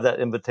always have that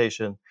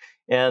invitation.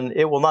 And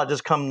it will not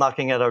just come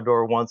knocking at our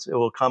door once, it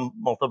will come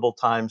multiple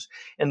times.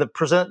 And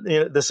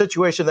the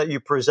situation that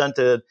you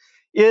presented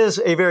is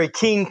a very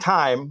keen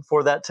time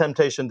for that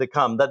temptation to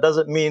come. That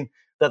doesn't mean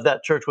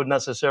that church would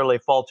necessarily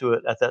fall to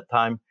it at that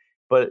time,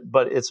 but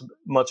it's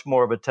much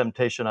more of a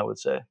temptation, I would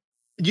say.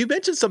 You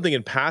mentioned something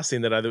in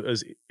passing that I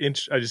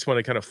just want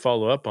to kind of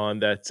follow up on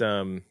that,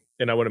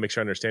 and I want to make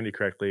sure I understand you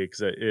correctly,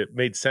 because it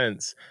made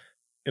sense.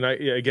 And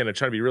I'm trying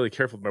to be really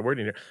careful with my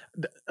wording here,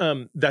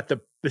 that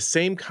the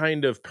same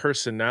kind of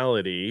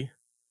personality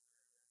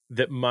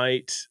that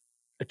might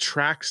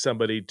attract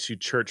somebody to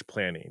church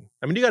planning.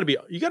 I mean,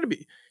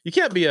 you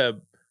can't be a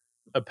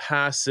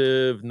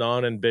passive,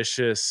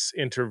 non-ambitious,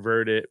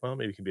 introverted, well,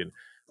 maybe you can be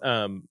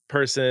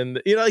person,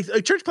 like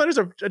church planners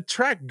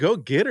attract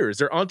go-getters.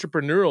 They're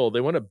entrepreneurial.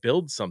 They want to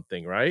build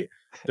something, right?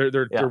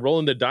 They're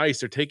rolling the dice.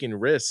 They're taking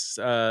risks.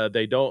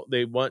 They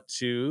want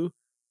to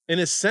in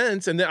a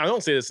sense, and I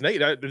don't say this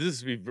negative.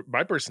 This is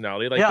my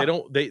personality. Like Yeah.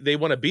 they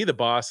want to be the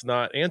boss,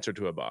 not answer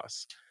to a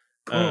boss.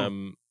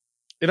 Mm.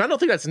 And I don't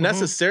think that's Mhm.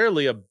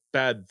 necessarily a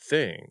bad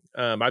thing.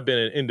 I've been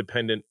an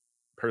independent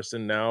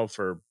person now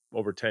for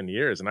over 10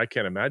 years, and I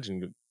can't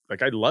imagine.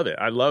 Like I love it.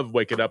 I love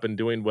waking up and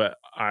doing what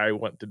I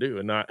want to do,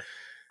 and not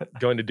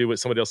going to do what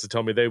somebody else has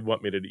told me they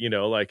want me to do. You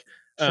know, like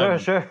Sure,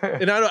 sure.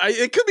 and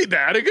it could be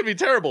bad, it could be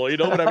terrible. You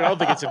know, but I mean, I don't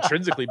think it's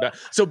intrinsically bad.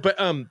 So, but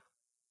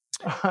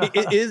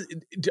it is.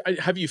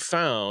 Have you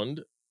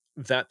found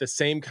that the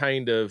same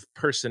kind of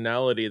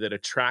personality that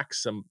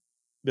attracts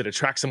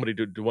somebody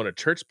to want a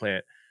church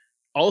plant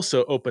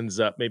also opens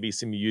up maybe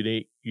some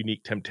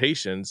unique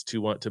temptations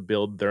to want to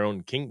build their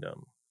own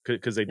kingdom,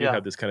 because they do Yeah.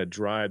 have this kind of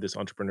drive, this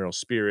entrepreneurial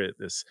spirit,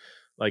 this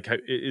like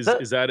is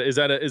That-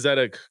 is that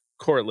a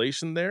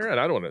correlation there? And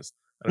I don't want to.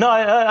 No,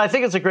 I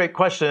think it's a great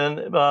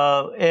question,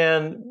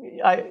 and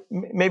I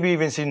maybe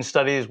even seen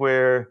studies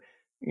where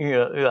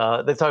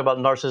they talk about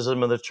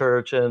narcissism in the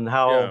church and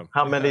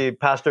how many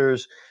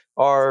pastors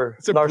are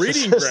it's a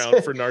breeding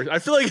ground for narcissists. I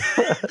feel like,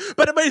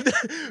 but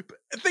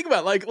think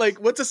about like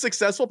what's a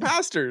successful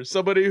pastor?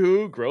 Somebody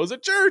who grows a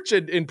church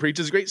and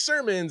preaches great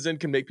sermons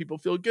and can make people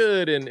feel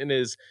good and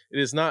is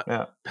not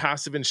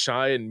passive and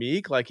shy and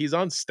meek. Like he's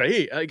on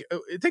stage. Like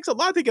it takes a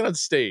lot to get on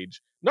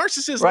stage.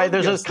 Narcissists, right?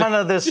 There's this kind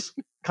of this,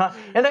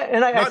 and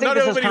I think not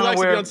this everybody is likes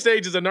where, to be on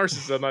stage as a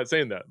narcissist. I'm not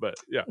saying that, but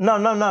yeah. No.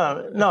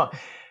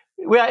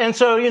 Yeah, and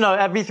so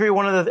at V3,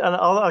 one of the, and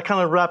I'll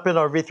kind of wrap in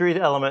our V3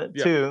 element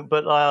too,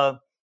 but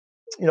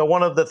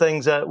one of the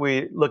things that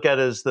we look at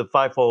is the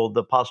fivefold: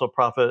 the apostle,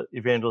 prophet,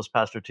 evangelist,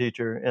 pastor,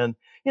 teacher. And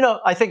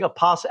I think the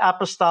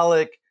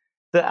apostolic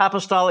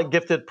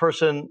gifted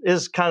person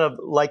is kind of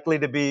likely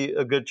to be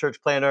a good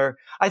church planter.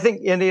 I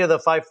think any of the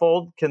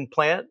fivefold can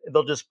plant.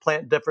 They'll just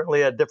plant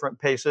differently at different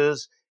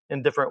paces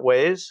in different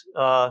ways.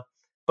 But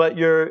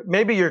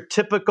maybe your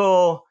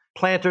typical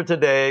planter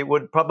today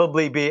would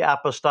probably be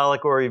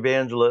apostolic or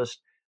evangelist.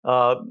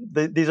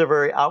 These are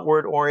very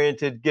outward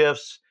oriented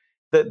gifts.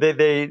 That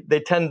they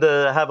tend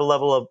to have a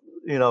level of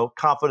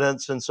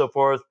confidence and so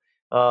forth,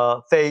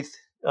 faith,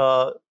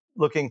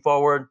 looking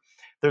forward.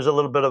 There's a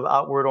little bit of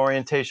outward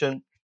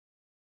orientation,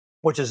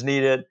 which is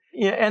needed.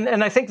 Yeah,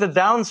 and I think the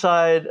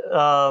downside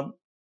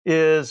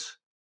is,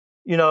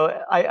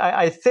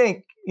 I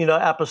think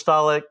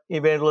apostolic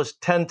evangelists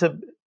tend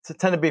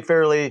to be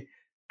fairly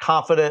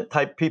confident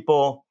type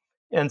people,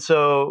 and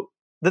so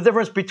the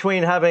difference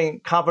between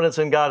having confidence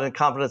in God and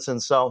confidence in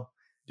self.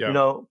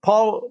 Yeah.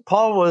 Paul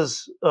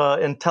was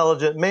an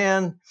intelligent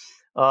man.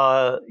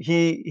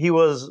 He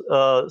was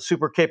a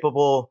super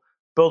capable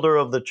builder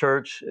of the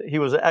church. He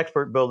was an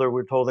expert builder,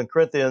 we're told in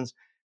Corinthians,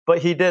 but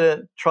he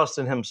didn't trust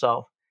in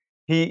himself.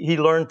 He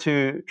learned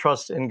to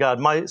trust in God.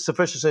 My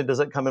sufficiency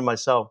doesn't come in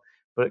myself,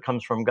 but it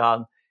comes from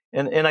God.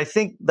 And I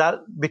think that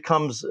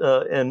becomes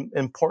an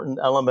important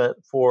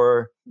element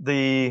for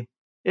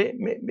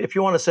if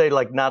you want to say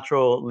like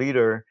natural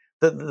leader,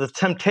 the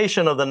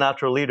temptation of the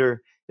natural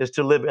leader is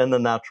to live in the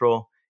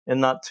natural and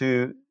not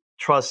to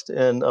trust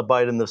and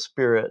abide in the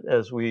Spirit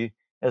as we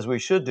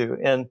should do.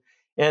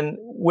 And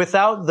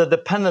without the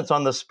dependence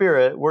on the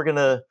Spirit, we're going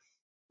to,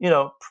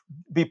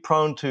 be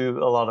prone to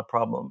a lot of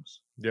problems.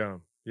 Yeah.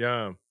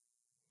 Yeah.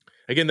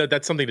 Again,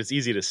 that's something that's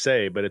easy to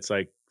say, but it's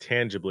like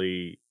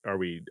tangibly, are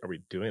we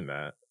doing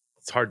that?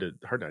 It's hard to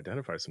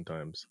identify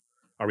sometimes.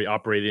 Are we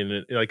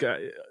operating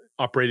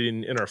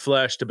operating in our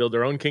flesh to build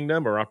our own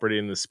kingdom, or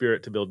operating in the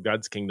Spirit to build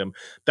God's kingdom?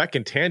 That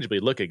can tangibly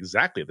look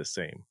exactly the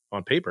same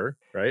on paper,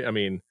 right? I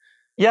mean,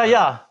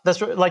 yeah,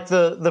 that's right. Like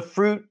the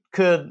fruit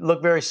could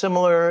look very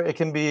similar. It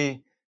can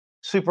be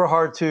super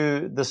hard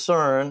to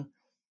discern.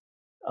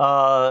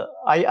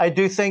 I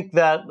do think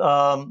that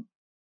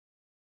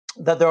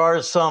that there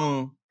are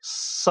some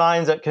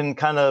signs that can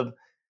kind of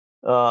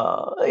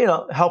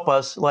help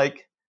us.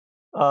 Like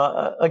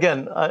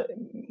again,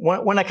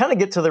 when I kind of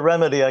get to the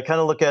remedy, I kind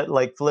of look at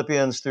like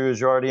Philippians through a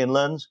Girardian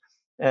lens,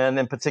 and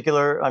in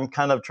particular, I'm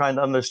kind of trying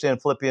to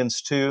understand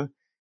Philippians 2,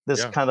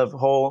 this kind of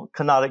whole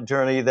kenotic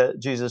journey that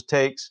Jesus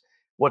takes.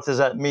 What does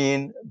that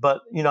mean?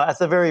 But at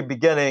the very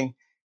beginning,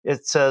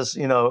 it says,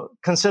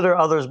 consider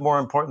others more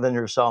important than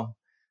yourself.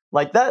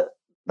 Like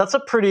that's a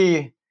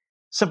pretty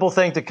simple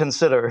thing to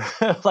consider.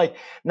 Like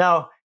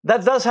now,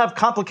 that does have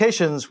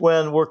complications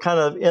when we're kind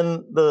of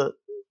in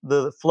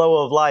the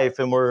flow of life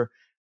and we're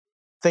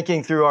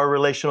thinking through our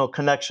relational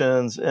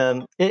connections.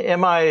 And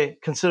am I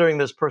considering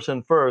this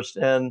person first?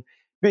 And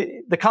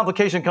the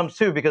complication comes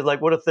too, because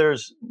like, what if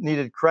there's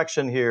needed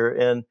correction here?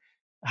 And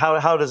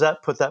how does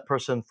that put that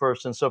person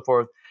first and so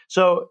forth?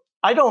 So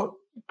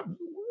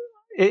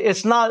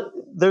it's not,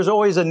 there's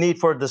always a need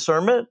for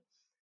discernment.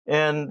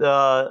 And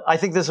I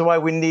think this is why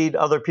we need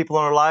other people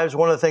in our lives.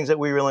 One of the things that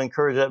we really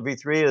encourage at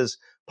V3 is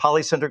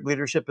polycentric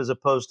leadership as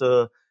opposed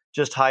to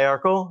just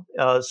hierarchical.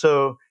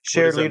 So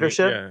shared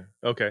leadership. Mean?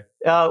 Yeah. Okay.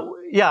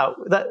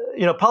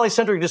 That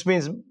polycentric just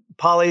means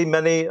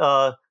many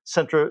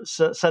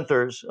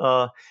centers.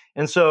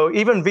 And so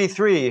even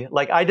V3,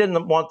 like I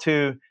didn't want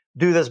to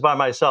do this by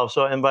myself.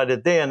 So I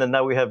invited Dan, and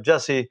now we have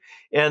Jesse,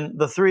 and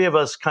the three of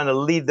us kind of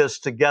lead this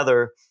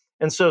together.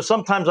 And so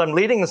sometimes I'm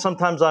leading and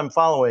sometimes I'm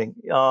following.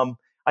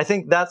 I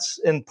think that's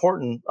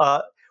important.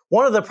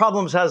 One of the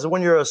problems has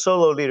when you're a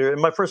solo leader,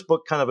 and my first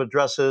book kind of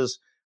addresses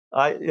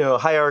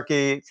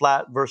hierarchy,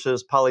 flat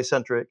versus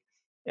polycentric.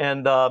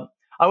 And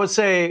I would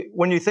say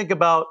when you think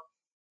about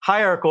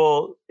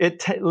hierarchical,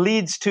 it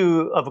leads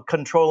to a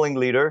controlling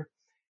leader.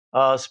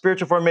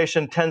 Spiritual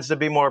formation tends to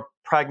be more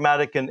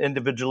pragmatic and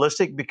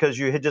individualistic because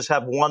you just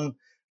have one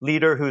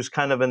leader who's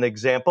kind of an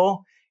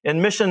example.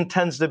 And mission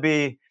tends to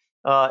be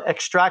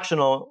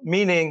extractional,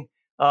 meaning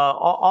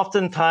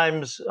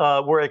oftentimes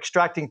we're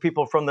extracting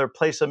people from their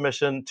place of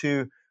mission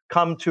to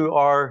come to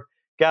our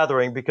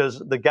gathering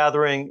because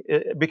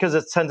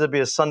it tends to be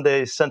a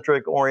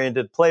Sunday-centric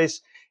oriented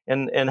place.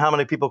 And how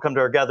many people come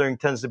to our gathering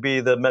tends to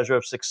be the measure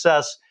of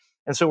success.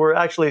 And so we're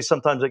actually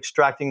sometimes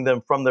extracting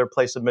them from their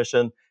place of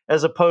mission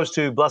as opposed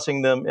to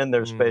blessing them in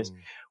their space.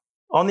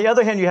 On the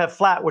other hand, you have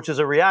flat, which is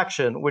a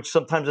reaction, which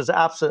sometimes is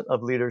absent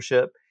of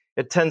leadership.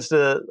 It tends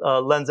to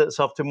lend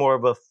itself to more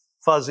of a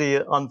fuzzy,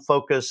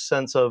 unfocused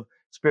sense of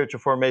spiritual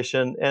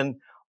formation. And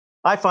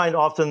I find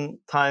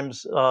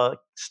oftentimes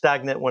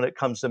stagnant when it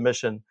comes to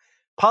mission.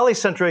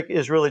 Polycentric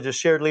is really just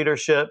shared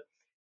leadership.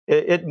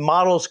 It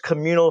models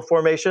communal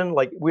formation.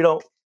 Like we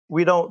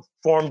don't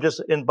form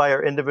just by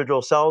our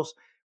individual selves.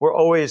 We're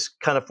always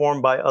kind of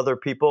formed by other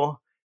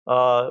people.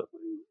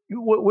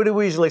 What do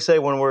we usually say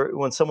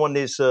when someone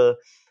needs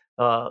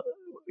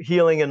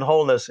healing and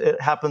wholeness?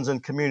 It happens in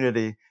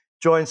community.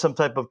 Join some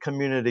type of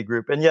community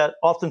group. And yet,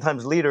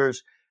 oftentimes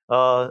leaders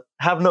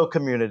have no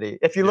community.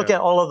 If you look at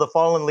all of the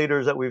fallen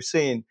leaders that we've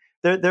seen,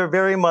 they're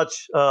very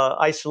much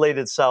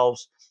isolated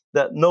selves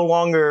that no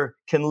longer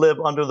can live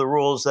under the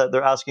rules that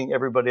they're asking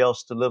everybody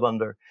else to live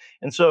under.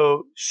 And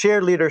so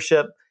shared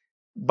leadership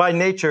by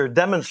nature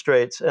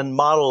demonstrates and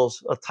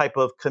models a type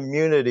of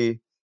community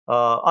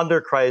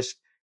under Christ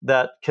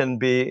that can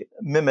be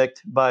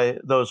mimicked by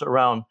those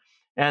around.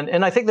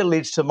 And I think that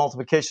leads to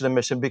multiplication of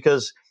mission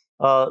because,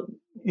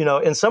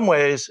 in some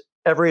ways,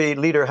 every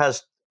leader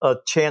has a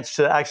chance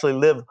to actually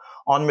live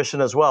on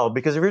mission as well.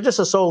 Because if you're just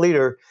a sole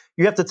leader,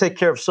 you have to take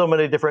care of so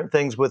many different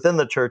things within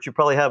the church. You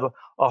probably have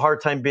a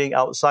hard time being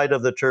outside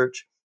of the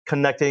church,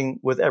 connecting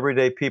with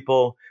everyday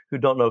people who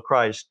don't know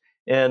Christ.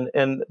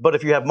 But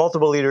if you have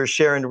multiple leaders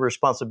sharing the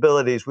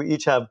responsibilities, we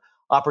each have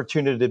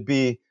opportunity to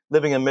be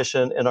living a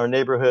mission in our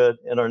neighborhood,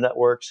 in our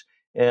networks,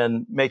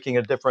 and making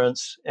a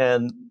difference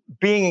and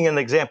being an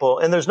example.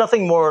 And there's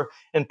nothing more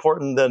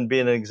important than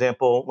being an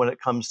example when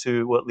it comes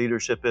to what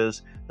leadership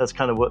is. That's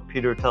kind of what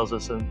Peter tells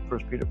us in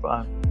 1 Peter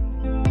 5.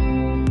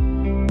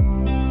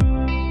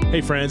 Hey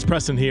friends,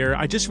 Preston here.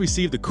 I just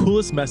received the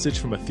coolest message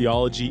from a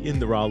Theology in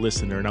the Raw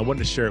listener, and I wanted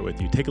to share it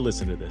with you. Take a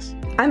listen to this.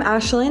 I'm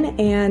Ashlyn,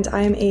 and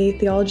I'm a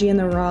Theology in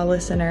the Raw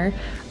listener.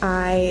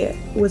 I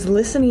was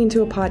listening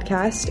to a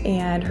podcast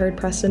and heard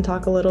Preston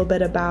talk a little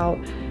bit about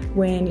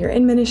when you're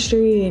in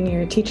ministry and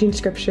you're teaching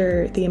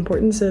scripture, the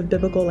importance of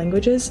biblical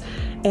languages.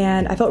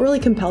 And I felt really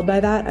compelled by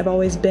that. I've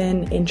always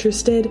been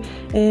interested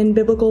in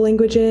biblical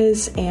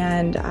languages,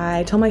 and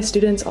I tell my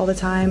students all the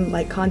time,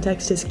 like,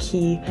 context is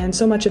key. And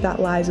so much of that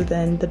lies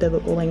within the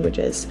biblical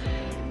languages.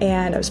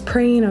 And I was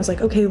praying, I was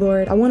like, okay,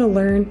 Lord, I want to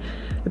learn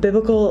the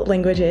biblical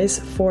languages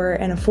for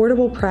an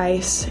affordable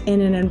price in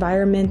an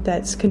environment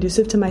that's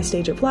conducive to my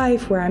stage of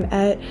life, where I'm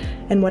at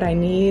and what I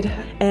need.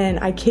 And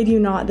I kid you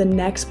not, the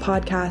next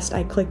podcast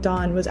I clicked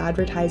on was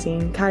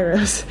advertising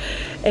Kairos.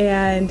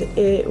 And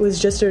it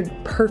was just a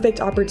perfect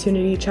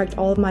opportunity, checked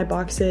all of my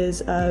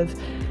boxes of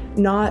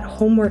not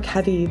homework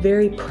heavy,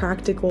 very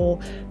practical,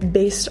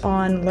 based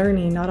on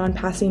learning, not on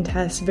passing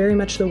tests, very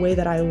much the way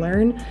that I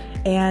learn.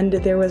 And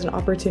there was an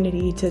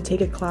opportunity to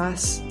take a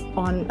class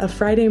on a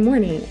Friday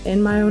morning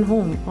in my own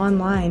home,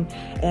 online.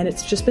 And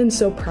it's just been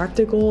so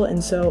practical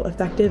and so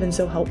effective and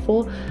so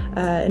helpful.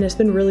 And it's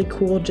been really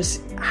cool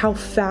just how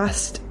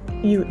fast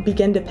you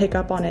begin to pick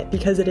up on it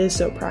because it is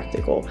so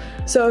practical.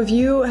 So if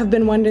you have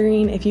been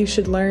wondering if you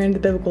should learn the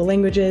biblical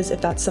languages, if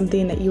that's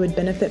something that you would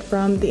benefit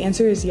from, the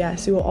answer is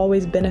yes. You will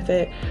always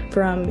benefit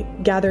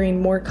from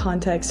gathering more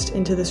context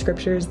into the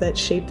scriptures that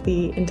shape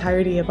the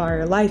entirety of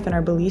our life and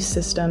our belief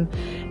system.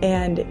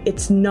 And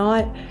it's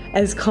not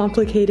as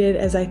complicated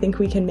as I think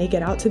we can make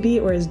it out to be,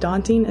 or as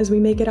daunting as we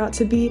make it out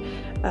to be.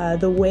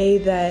 The way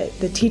that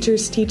the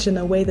teachers teach and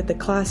the way that the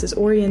class is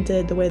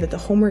oriented, the way that the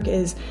homework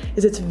is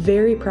it's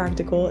very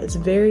practical, it's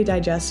very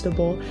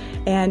digestible,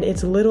 and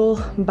it's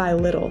little by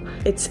little.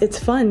 It's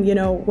fun,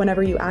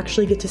 whenever you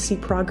actually get to see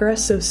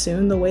progress so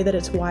soon. The way that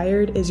it's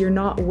wired is you're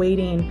not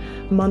waiting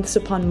months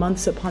upon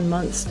months upon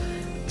months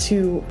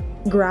to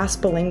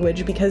grasp a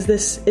language, because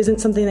this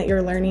isn't something that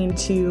you're learning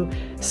to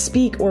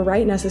speak or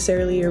write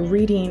necessarily. You're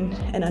reading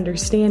and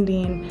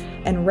understanding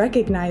and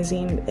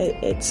recognizing.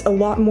 It's a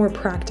lot more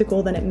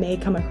practical than it may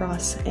come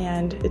across,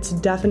 and it's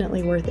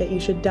definitely worth it.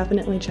 You should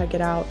definitely check it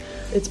out.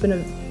 It's been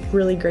a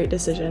really great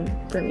decision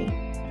for me.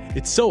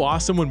 It's so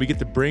awesome when we get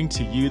to bring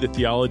to you the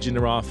Theology in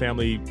the Raw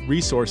family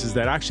resources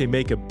that actually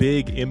make a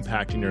big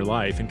impact in your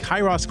life. And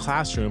Kairos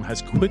Classroom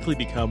has quickly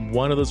become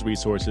one of those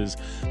resources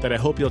that I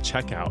hope you'll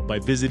check out by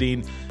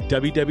visiting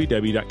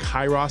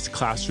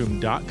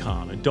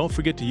www.kairosclassroom.com. And don't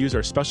forget to use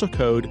our special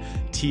code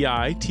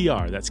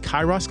TITR. That's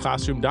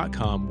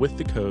kairosclassroom.com with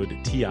the code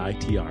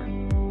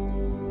TITR.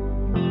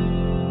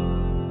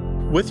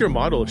 With your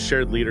model of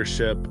shared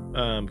leadership,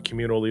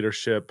 communal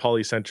leadership,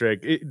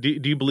 polycentric,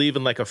 do you believe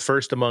in like a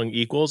first among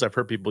equals? I've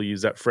heard people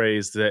use that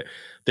phrase that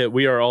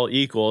we are all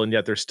equal, and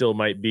yet there still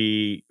might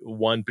be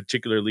one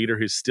particular leader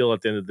who's still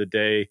at the end of the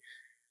day,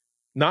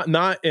 not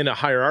in a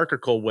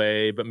hierarchical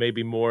way, but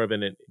maybe more of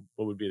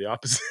what would be the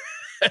opposite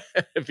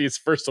if he's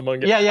first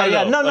among.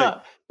 Yeah. No.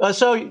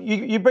 So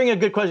you bring a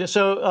good question.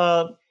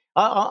 So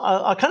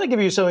I'll kind of give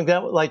you some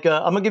example. Like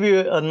I'm gonna give you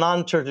a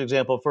non-church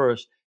example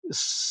first.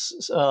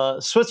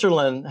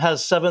 Switzerland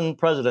has 7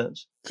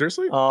 presidents.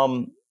 Seriously?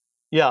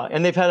 Yeah,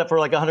 and they've had it for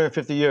like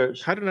 150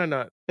 years. How did I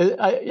not?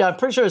 I'm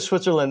pretty sure it's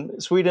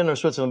Sweden or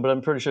Switzerland, but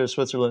I'm pretty sure it's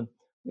Switzerland.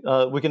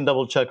 We can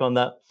double check on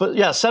that. But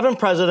yeah, 7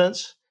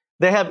 presidents.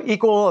 They have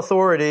equal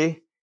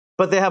authority,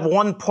 but they have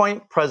 1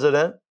 point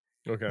president.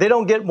 Okay. They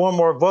don't get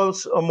more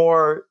votes or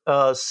more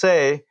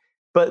say,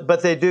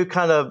 but they do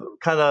kind of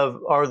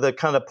are the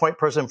kind of point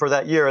person for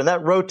that year, and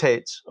that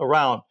rotates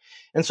around.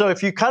 And so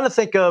if you kind of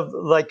think of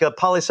like a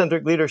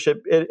polycentric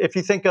leadership, if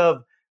you think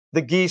of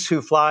the geese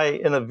who fly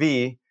in a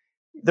V,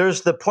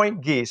 there's the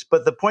point geese,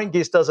 but the point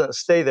geese doesn't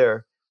stay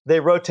there.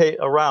 They rotate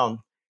around.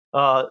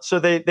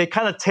 So they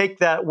kind of take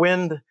that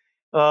wind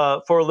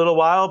for a little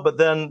while, but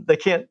then they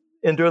can't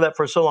endure that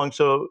for so long.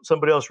 So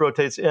somebody else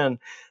rotates in.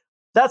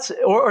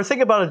 Or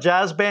think about a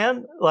jazz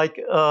band, like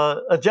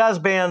a jazz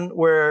band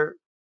where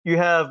you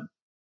have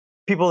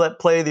people that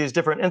play these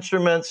different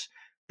instruments.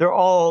 They're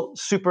all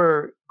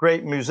super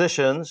great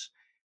musicians.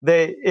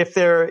 If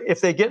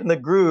they get in the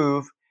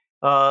groove,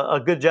 a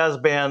good jazz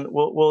band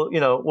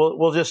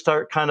will just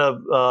start kind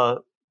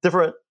of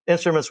different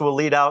instruments will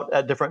lead out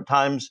at different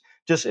times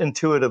just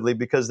intuitively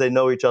because they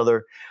know each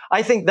other.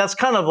 I think that's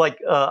kind of like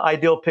an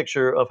ideal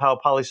picture of how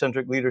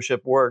polycentric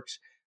leadership works.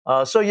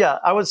 So yeah,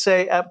 I would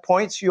say at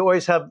points you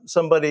always have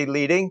somebody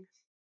leading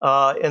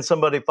and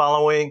somebody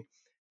following,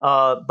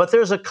 but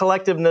there's a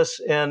collectiveness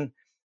in.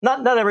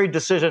 Not every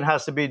decision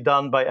has to be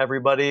done by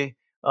everybody.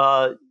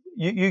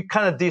 You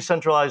kind of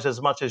decentralize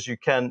as much as you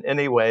can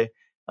anyway.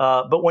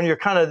 But when you're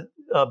kind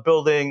of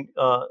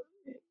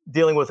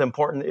dealing with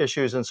important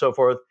issues and so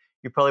forth,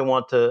 you probably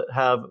want to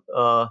have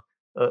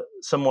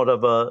somewhat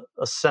of a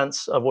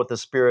sense of what the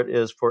Spirit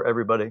is for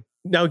everybody.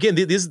 Now, again,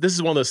 this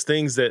is one of those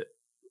things that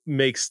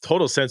makes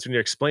total sense when you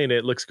explain it.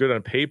 It looks good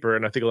on paper,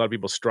 and I think a lot of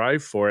people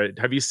strive for it.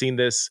 Have you seen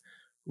this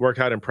work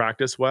out in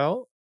practice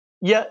well?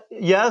 Yeah,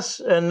 yes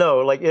and no.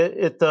 Like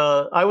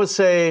I would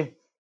say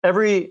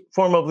every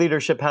form of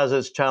leadership has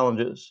its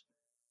challenges.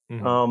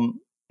 Mm-hmm.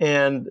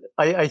 And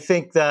I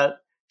think that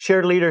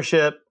shared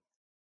leadership,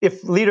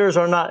 if leaders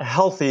are not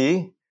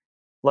healthy,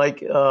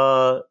 like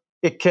it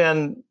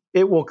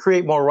will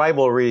create more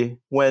rivalry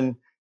when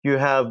you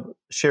have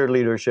shared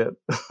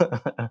leadership.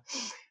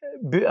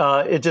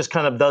 It just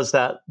kind of does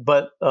that.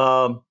 But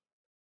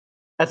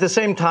at the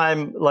same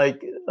time,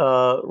 like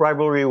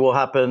rivalry will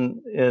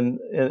happen in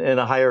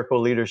a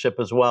hierarchical leadership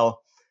as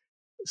well.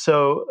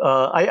 So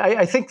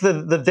I think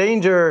the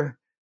danger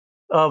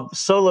of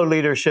solo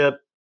leadership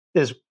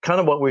is kind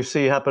of what we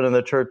see happen in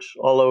the church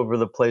all over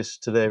the place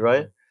today,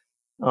 right?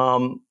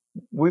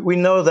 We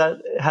know that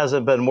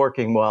hasn't been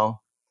working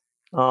well.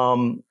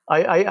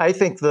 I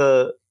think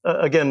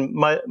again,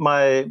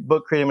 my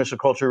book, Creating Mission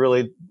Culture,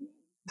 really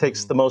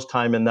takes the most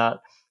time in that,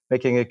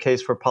 making a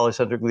case for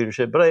polycentric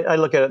leadership. But I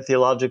look at it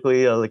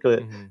theologically, I look at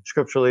it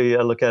scripturally,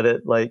 I look at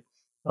it like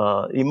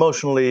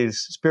emotionally,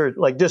 spirit,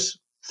 like just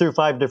through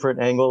 5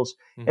 different angles.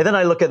 And then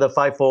I look at the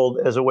fivefold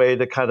as a way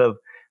to kind of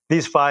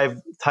these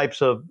 5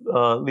 types of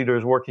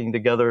leaders working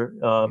together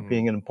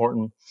being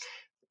important.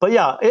 But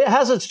yeah, it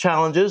has its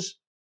challenges,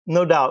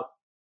 no doubt.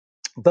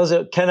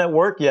 Can it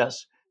work?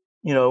 Yes.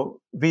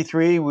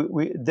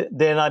 V3,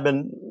 Dan and I have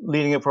been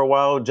leading it for a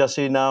while.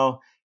 Jesse now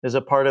is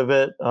a part of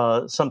it.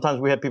 Sometimes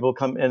we have people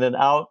come in and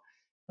out,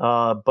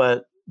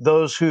 but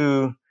those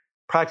who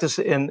practice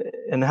and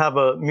have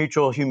a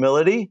mutual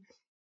humility,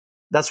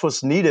 that's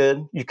what's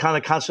needed. You kind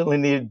of constantly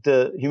need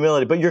the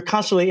humility, but you're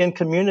constantly in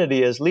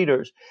community as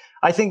leaders.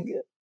 I think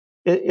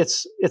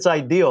it's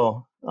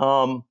ideal.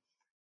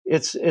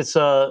 It's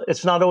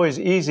not always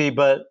easy,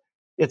 but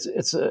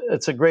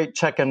it's a great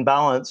check and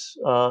balance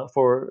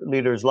for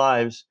leaders'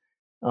 lives.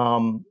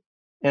 And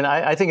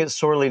I think it's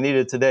sorely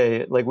needed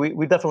today. Like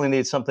we definitely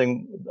need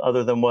something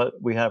other than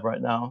what we have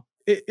right now.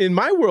 In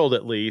my world,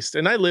 at least,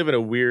 and I live in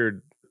a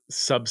weird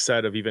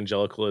subset of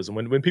evangelicalism.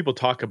 When people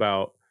talk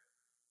about,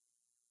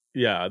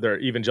 their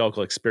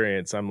evangelical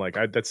experience, I'm like,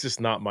 that's just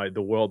not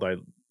the world I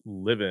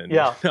live in.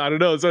 Yeah, I don't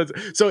know.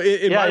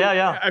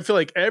 I feel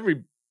like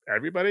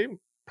everybody,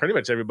 pretty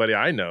much everybody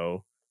I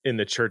know in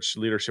the church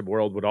leadership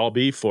world would all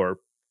be for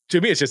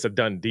to me, it's just a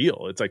done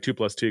deal. It's like 2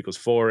 + 2 =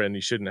 4, and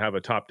you shouldn't have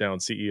a top-down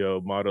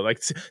CEO model. Like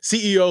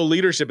CEO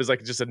leadership is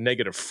like just a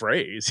negative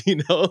phrase,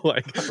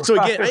 Like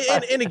so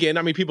again, and again,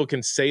 I mean, people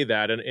can say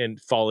that and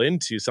fall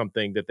into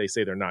something that they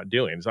say they're not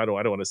doing. So I don't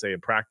want to say in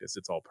practice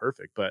it's all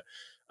perfect, but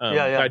the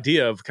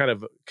idea of kind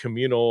of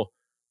communal,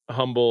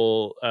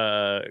 humble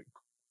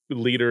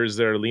leaders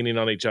that are leaning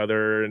on each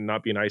other and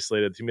not being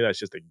isolated, to me, that's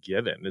just a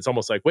given. It's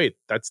almost like, wait,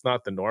 that's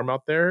not the norm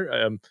out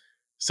there.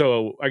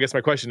 So I guess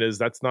my question is,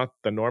 that's not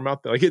the norm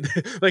out there. Is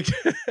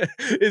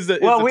the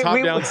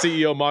top-down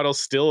CEO model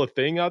still a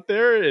thing out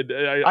there?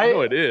 I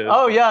know it is.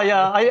 Oh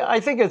yeah. I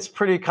think it's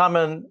pretty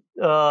common.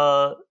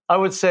 I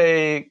would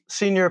say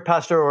senior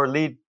pastor or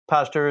lead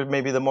pastor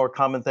may be the more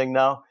common thing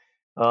now.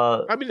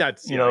 I mean,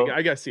 that's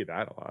I guess see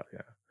that a lot. Yeah.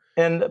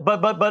 And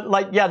but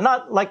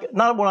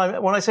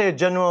not when I say a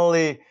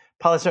genuinely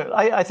Palestinian.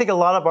 I think a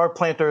lot of our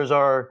planters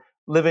are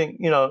living,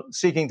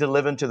 seeking to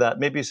live into that.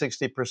 Maybe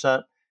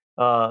 60%.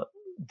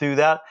 Do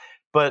that,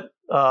 but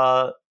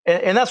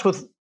and that's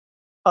with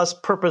us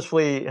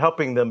purposefully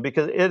helping them,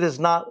 because it is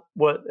not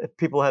what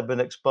people have been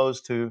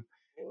exposed to.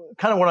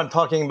 Kind of what I'm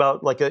talking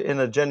about, like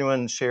in a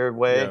genuine shared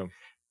way. Yeah.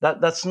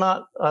 That's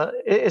not.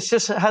 It's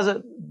just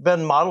hasn't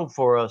been modeled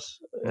for us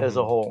as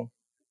a whole.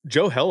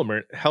 Joe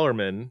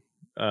Hellerman.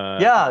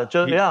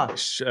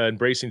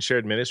 Embracing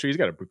Shared Ministry. He's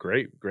got a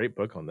great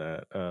book on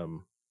that.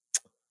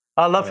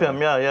 I love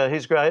him. Yeah,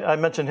 he's great. I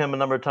mentioned him a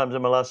number of times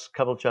in my last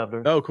couple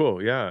chapters. Oh,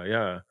 cool.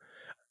 Yeah.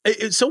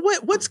 So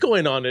what's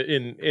going on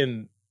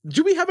in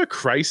do we have a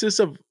crisis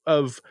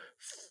of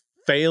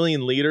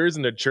failing leaders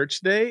in the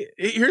church today?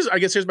 Here's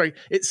my,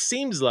 it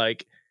seems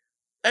like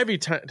every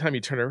time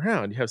you turn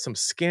around, you have some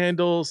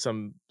scandal,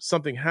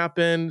 something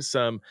happened,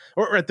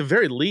 or at the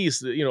very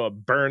least, a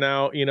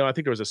burnout. I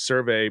think there was a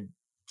survey.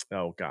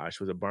 Oh gosh,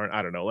 was it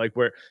I don't know, like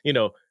where,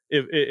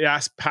 if it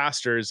asked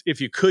pastors,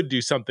 if you could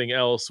do something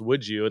else,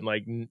 would you? And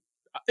like,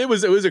 it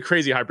was a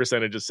crazy high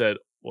percentage that said,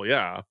 well,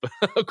 yeah,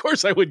 of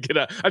course I would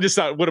I just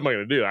thought, what am I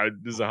going to do?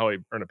 This is how I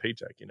earn a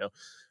paycheck,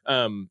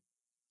 and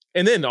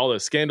then all the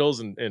scandals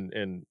and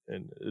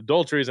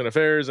adulteries and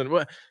affairs and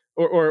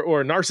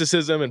or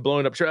narcissism and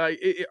blowing up.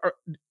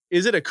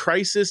 Is it a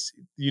crisis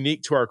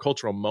unique to our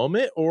cultural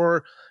moment,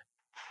 or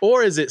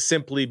is it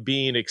simply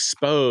being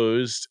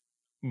exposed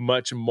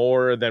much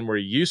more than we're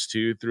used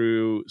to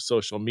through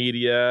social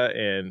media,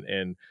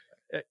 and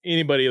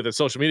anybody with a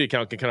social media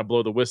account can kind of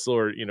blow the whistle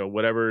or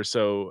whatever?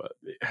 So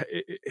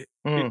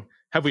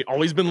have we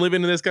always been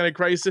living in this kind of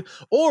crisis,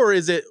 or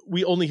is it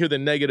we only hear the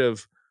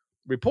negative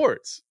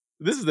reports?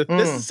 This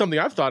is something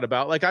I've thought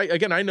about. Like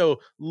I know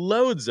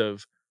loads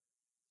of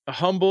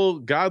humble,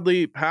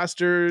 godly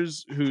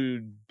pastors who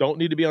don't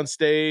need to be on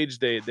stage.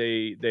 They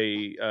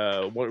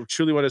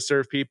truly want to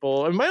serve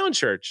people. In my own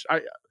church,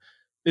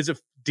 it's a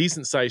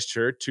decent sized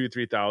church,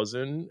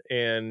 2,000-3,000,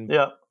 and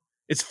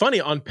it's funny,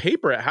 on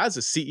paper it has a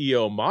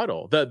CEO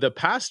model. The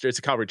pastor, it's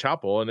a Calvary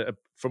Chapel, and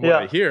from what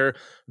I hear,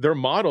 their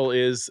model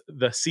is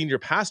the senior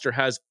pastor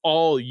has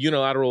all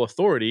unilateral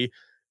authority,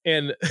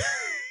 and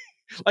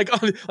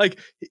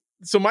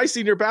so my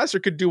senior pastor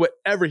could do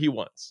whatever he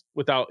wants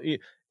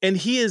and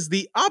he is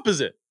the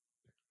opposite.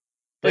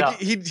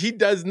 He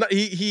does not.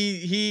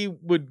 He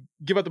would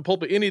give up the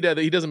pulpit any day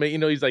that he doesn't make.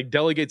 He's like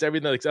delegates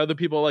everything like other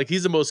people. Like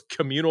he's the most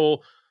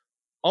communal,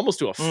 almost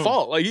to a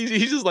fault. Like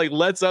he just like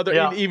lets other,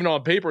 even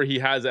on paper, he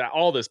has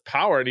all this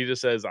power, and he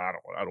just says, I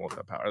don't want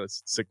that power.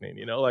 That's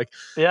sickening, Like,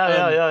 where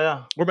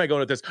am I going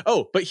with this?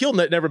 Oh, but he'll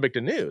never make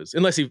the news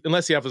unless he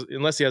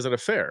has an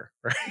affair,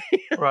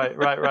 right?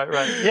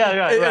 Right.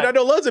 Yeah. And I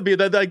know loads of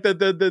people that like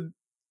the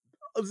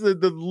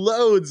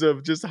loads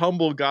of just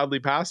humble, godly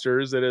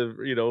pastors that have,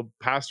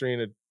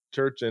 pastoring a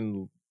church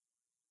in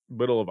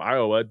middle of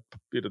Iowa,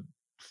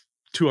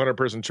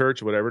 200-person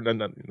church or whatever.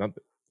 I'm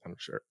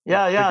sure.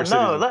 Yeah.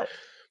 No,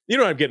 you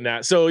know what I'm getting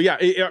at. So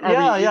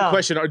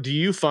question: do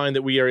you find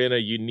that we are in a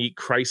unique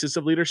crisis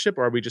of leadership,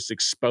 or are we just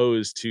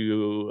exposed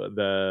to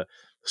the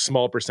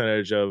small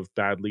percentage of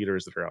bad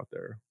leaders that are out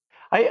there?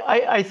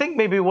 I think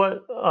maybe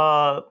what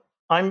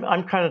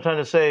I'm kind of trying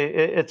to say,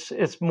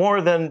 it's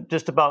more than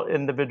just about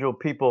individual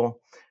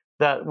people,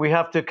 that we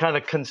have to kind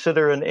of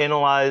consider and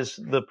analyze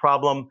the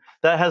problem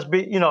that has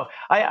been,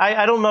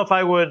 I don't know if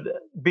I would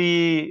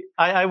be,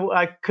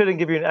 I couldn't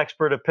give you an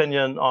expert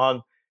opinion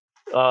on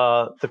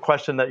the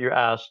question that you're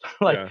asked.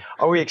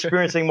 Are we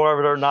experiencing more of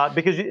it or not?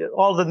 Because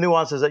all the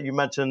nuances that you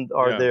mentioned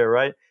are there,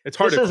 right? It's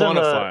hard to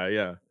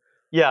quantify,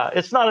 Yeah,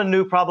 it's not a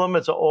new problem.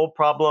 It's an old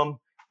problem.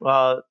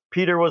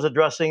 Peter was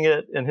addressing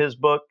it in his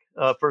book,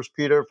 1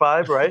 Peter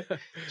 5, right?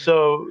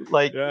 So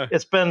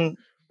it's been,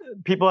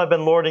 people have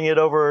been lording it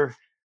over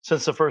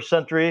since the first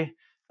century.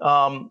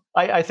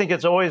 I think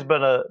it's always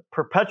been a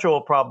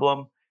perpetual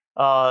problem.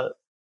 And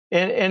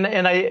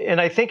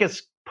I think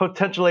it's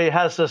potentially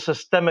has the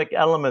systemic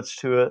elements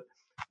to it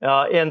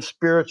and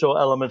spiritual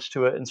elements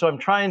to it. And so I'm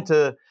trying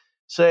to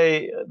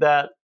say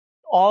that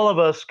all of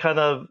us kind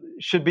of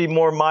should be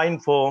more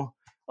mindful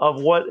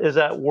of what is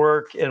at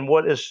work and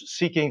what is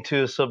seeking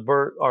to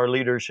subvert our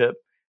leadership,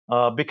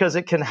 because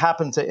it can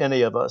happen to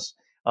any of us.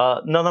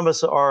 None of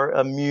us are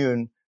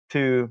immune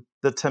to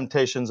the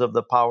temptations of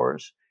the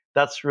powers.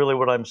 That's really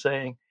what I'm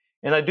saying.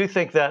 And I do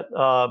think that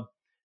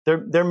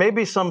there may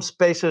be some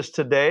spaces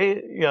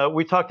today.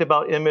 We talked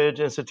about image,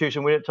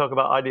 institution. We didn't talk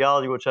about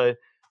ideology, which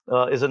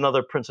is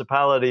another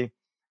principality.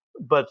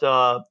 But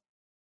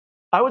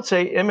I would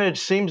say image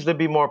seems to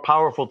be more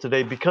powerful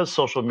today because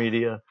social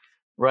media,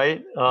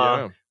 right?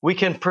 Yeah. We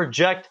can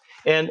project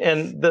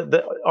and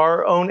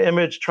our own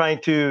image,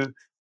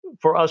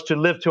 for us to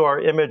live to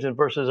our image and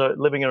versus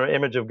living in our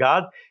image of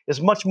God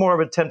is much more of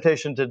a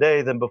temptation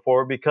today than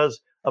before because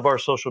of our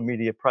social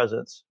media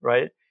presence,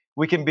 right?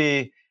 We can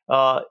be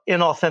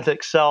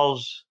inauthentic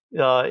selves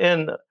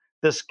in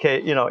this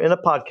case, in a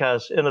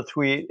podcast, in a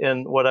tweet,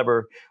 in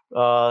whatever.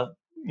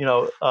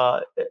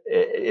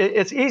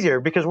 It's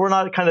easier because we're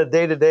not kind of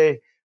day to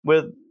day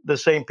with the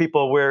same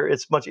people, where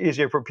it's much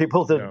easier for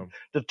people to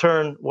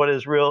discern what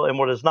is real and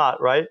what is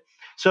not, right?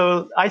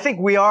 So I think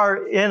we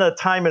are in a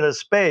time and a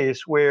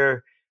space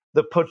where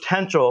the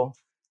potential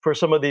for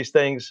some of these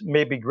things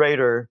may be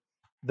greater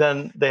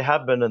than they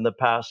have been in the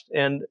past,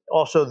 and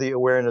also the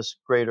awareness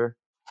greater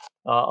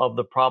of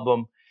the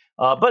problem.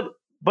 But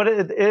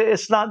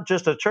it's not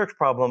just a church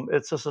problem;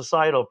 it's a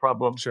societal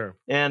problem, Sure.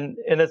 and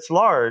it's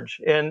large.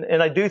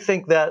 And I do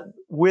think that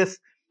with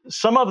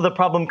some of the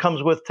problem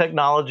comes with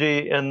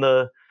technology, and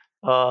the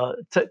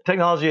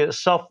technology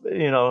itself,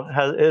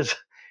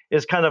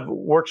 is kind of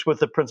works with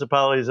the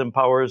principalities and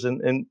powers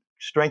and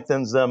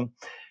strengthens them.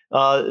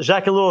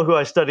 Jacques Ellul, who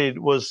I studied,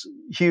 was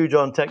huge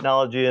on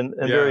technology and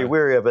very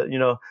weary of it.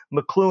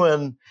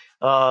 McLuhan,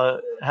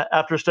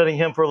 after studying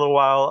him for a little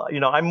while,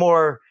 I'm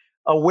more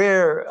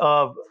aware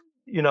of,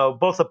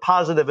 both the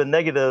positive and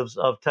negatives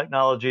of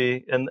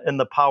technology and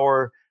the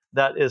power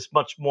that is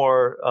much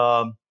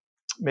more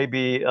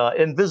maybe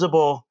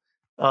invisible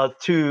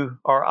to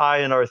our eye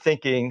and our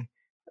thinking,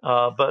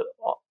 but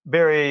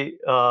very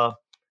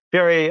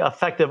very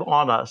effective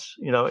on us.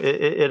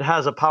 It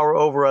has a power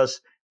over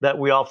us that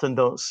we often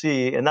don't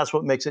see, and that's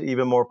what makes it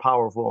even more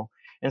powerful.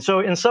 And so,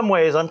 in some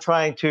ways, I'm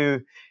trying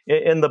to,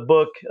 in the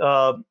book,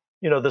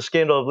 The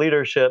Scandal of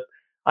Leadership,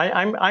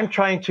 I'm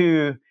trying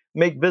to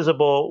make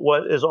visible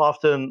what is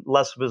often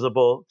less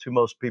visible to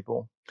most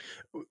people.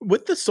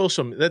 With the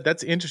social,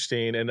 that's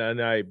interesting, and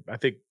I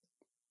think,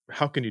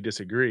 how can you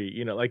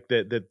disagree? Like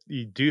that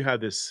you do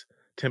have this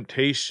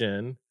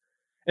temptation.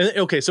 And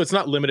okay, so it's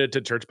not limited to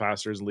church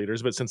pastors and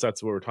leaders, but since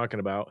that's what we're talking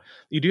about,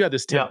 you do have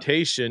this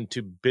temptation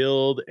to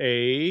build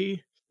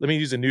let me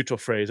use a neutral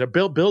phrase, or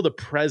build a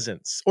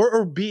presence,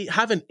 or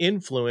have an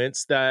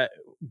influence that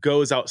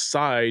goes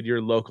outside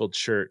your local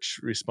church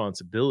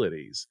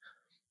responsibilities.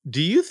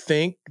 Do you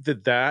think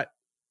that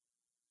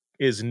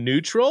is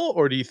neutral,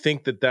 or do you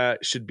think that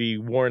should be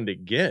warned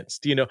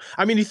against?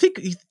 I mean, you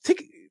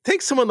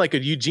take someone like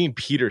a Eugene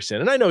Peterson,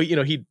 and I know,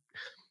 he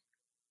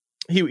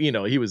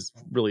was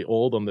really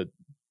old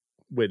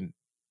when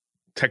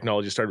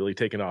technology started really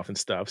taking off and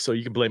stuff. So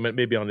you can blame it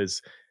maybe on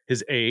his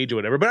age or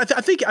whatever. But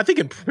I think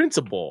in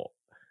principle,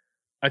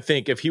 I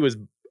think if he was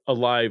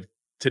alive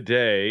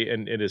today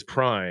and in his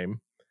prime,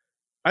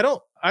 I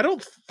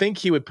don't think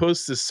he would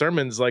post his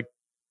sermons like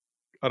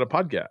on a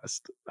podcast.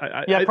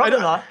 Probably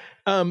not.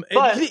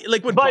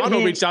 When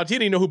Bono reached out to you,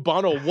 didn't know who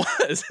Bono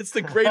was. It's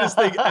the greatest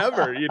thing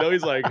ever.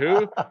 He's like,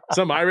 who?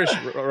 Some Irish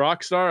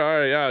rock star? All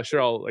right, yeah,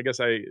 sure.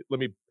 Let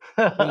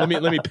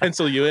me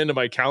pencil you into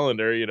my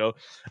calendar.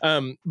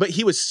 But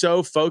he was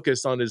so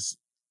focused on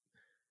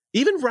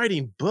even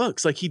writing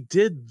books. Like, he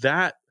did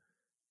that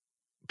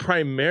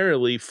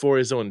primarily for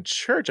his own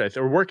church,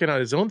 or working on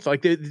his own.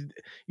 Like,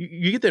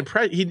 you get the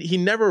impression he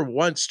never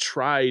once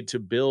tried to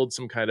build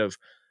some kind of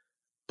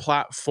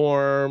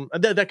platform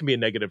that can be a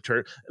negative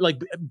term,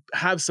 like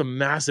have some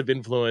massive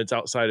influence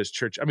outside his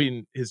church. I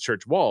mean, his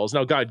church walls.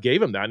 Now, God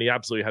gave him that, and he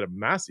absolutely had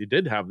he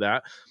did have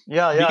that. You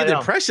get the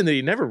impression that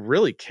he never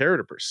really cared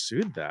or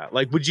pursued that.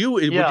 Like, would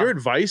your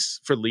advice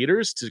for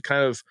leaders to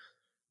kind of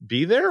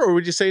be there, or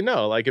would you say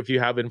no? Like, if you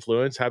have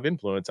influence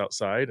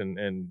outside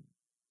and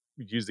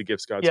use the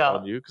gifts God's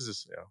called you? Because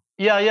it's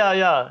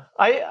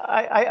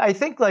I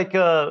think like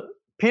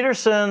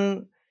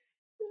Peterson.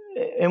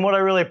 And what I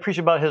really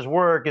appreciate about his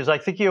work is I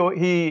think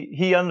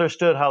he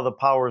understood how the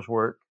powers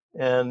work,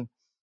 and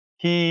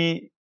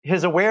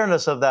his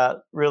awareness of that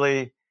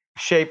really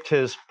shaped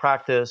his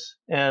practice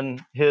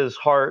and his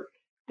heart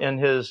and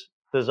his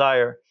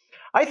desire.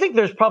 I think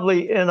there's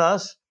probably in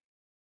us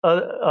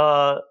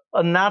a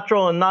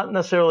natural and not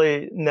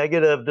necessarily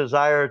negative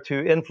desire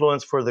to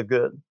influence for the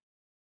good.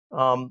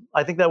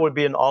 I think that would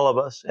be in all of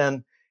us,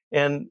 and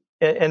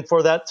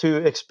for that to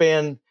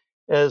expand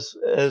as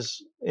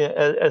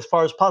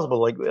far as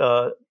possible. Like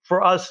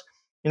for us,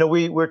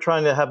 we're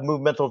trying to have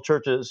movemental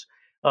churches.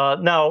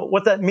 Now,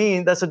 what that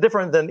means, that's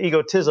different than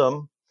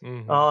egotism.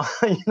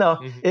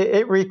 Mm-hmm.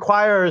 It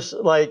requires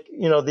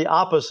the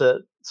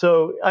opposite.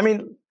 So, I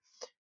mean,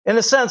 in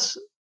a sense,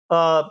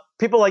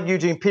 people like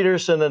Eugene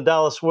Peterson and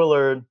Dallas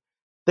Willard,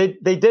 they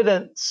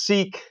didn't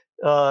seek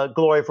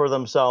glory for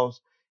themselves.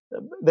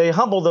 They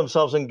humbled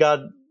themselves, and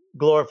God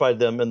glorified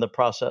them in the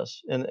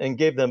process and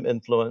gave them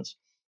influence.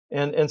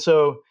 And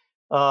so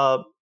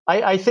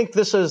I think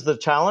this is the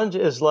challenge,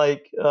 is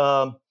like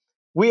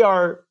we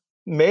are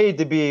made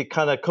to be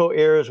kind of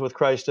co-heirs with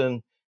Christ,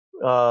 and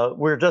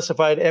we're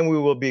justified and we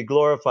will be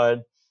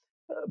glorified.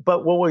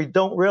 But what we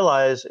don't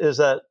realize is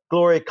that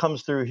glory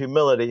comes through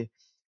humility.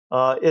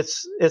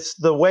 It's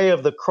the way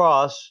of the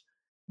cross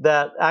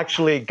that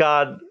actually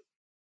God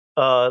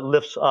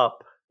lifts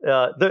up.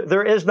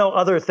 There is no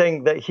other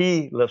thing that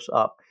he lifts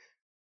up.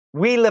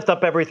 We lift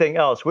up everything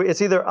else.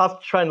 It's either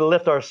us trying to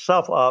lift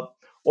ourselves up,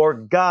 or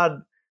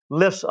God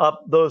lifts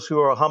up those who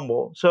are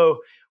humble. So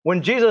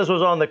when Jesus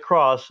was on the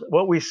cross,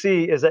 what we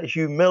see is that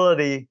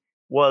humility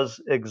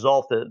was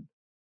exalted.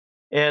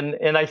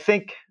 And I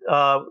think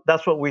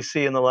that's what we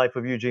see in the life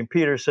of Eugene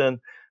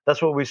Peterson.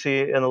 That's what we see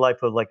in the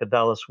life of like a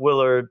Dallas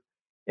Willard.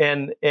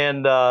 And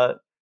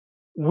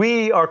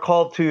we are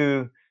called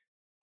to,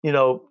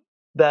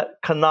 that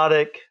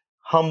canonic,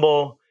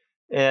 humble,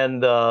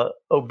 and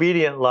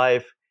obedient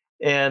life,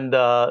 and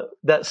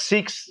that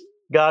seeks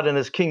God and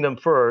His kingdom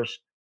first.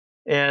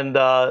 And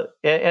I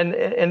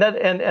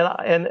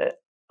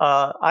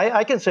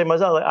can say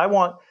myself,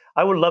 like,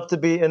 I would love to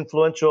be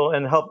influential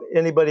and help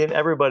anybody and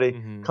everybody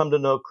come to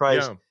know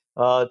Christ,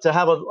 to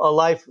have a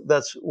life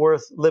that's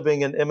worth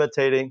living and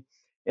imitating,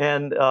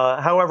 and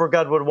however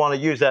God would want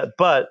to use that.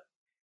 But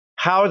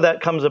how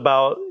that comes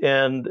about,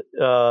 and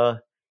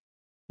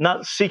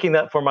not seeking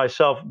that for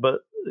myself, but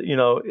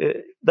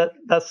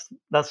that's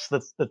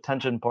the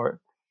tension part.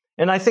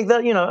 And I think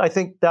that I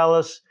think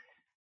Dallas,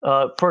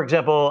 for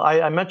example,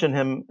 I mentioned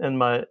him in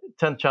my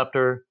 10th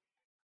chapter.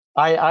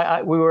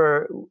 We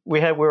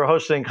were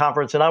hosting a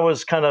conference,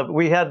 and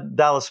we had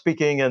Dallas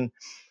speaking, and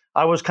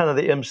I was kind of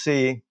the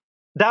MC.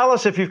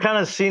 Dallas, if you've kind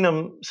of seen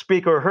him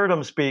speak or heard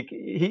him speak,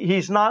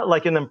 he's not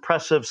like an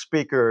impressive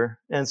speaker.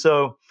 And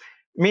so,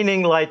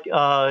 meaning like,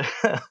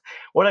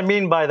 what I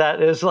mean by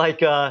that is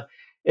like,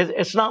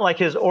 it's not like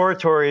his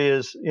oratory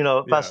is,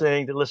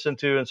 fascinating to listen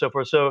to and so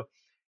forth. So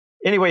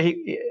anyway,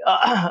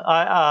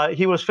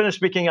 he was finished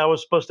speaking. I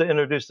was supposed to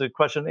introduce the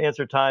question and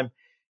answer time.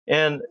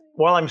 And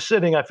while I'm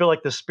sitting, I feel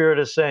like the Spirit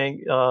is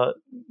saying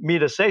me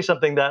to say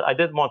something that I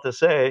didn't want to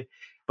say,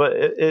 but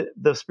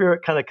the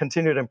Spirit kind of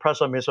continued to impress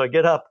on me. So I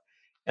get up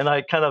and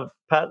I kind of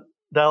pat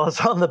Dallas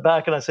on the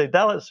back and I say,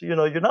 Dallas,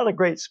 you're not a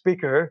great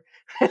speaker.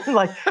 And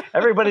like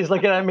everybody's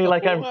looking at me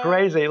like I'm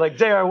crazy. Like,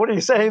 JR, what are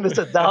you saying? This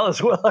is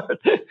Dallas Willard.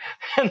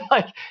 And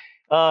like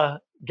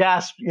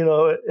gasp,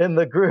 in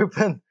the group.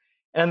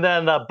 And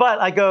then, but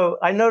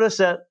I noticed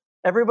that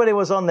everybody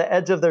was on the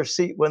edge of their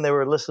seat when they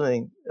were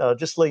listening,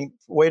 just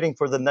waiting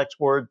for the next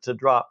word to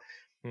drop.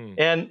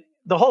 And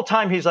the whole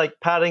time he's like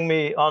patting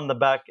me on the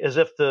back as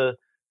if to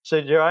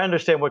say, JR, I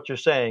understand what you're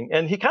saying.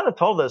 And he kind of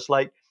told us,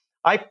 like,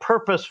 I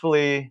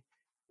purposefully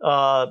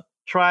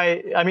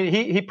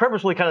he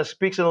purposely kind of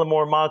speaks in a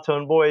more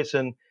monotone voice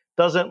and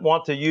doesn't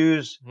want to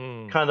use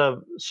kind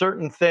of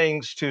certain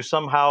things to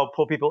somehow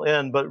pull people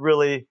in, but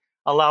really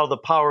allow the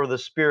power of the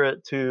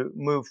Spirit to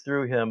move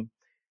through him.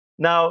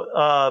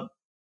 Now,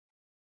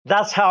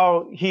 that's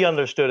how he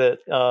understood it.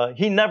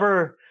 He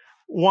never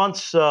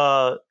once did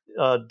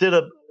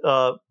a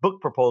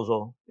book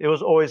proposal. It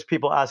was always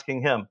people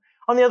asking him.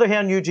 On the other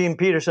hand, Eugene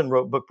Peterson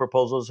wrote book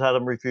proposals, had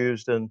them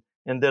refused, and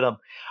did them.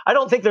 I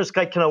don't think there's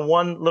like kind of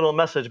one little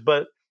message,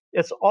 but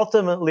it's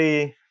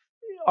ultimately,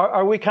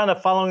 are we kind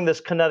of following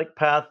this kinetic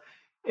path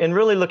and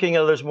really looking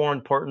at others more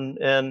important,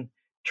 and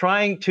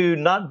trying to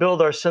not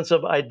build our sense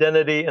of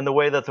identity in the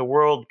way that the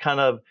world kind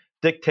of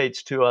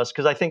dictates to us?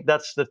 Because I think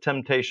that's the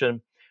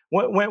temptation.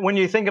 When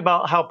you think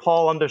about how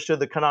Paul understood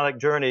the canonic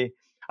journey,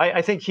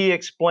 I think he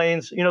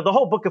explains, the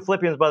whole book of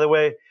Philippians, by the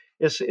way,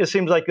 it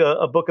seems like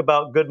a book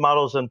about good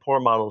models and poor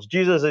models.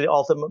 Jesus is the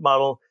ultimate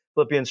model,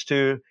 Philippians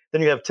 2.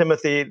 Then you have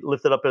Timothy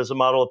lifted up as a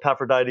model,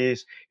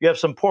 Epaphroditus. You have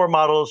some poor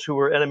models who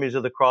were enemies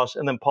of the cross.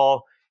 And then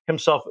Paul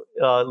himself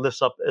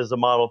lifts up as a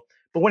model.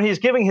 But when he's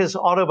giving his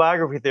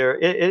autobiography there,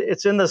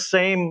 it's in the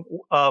same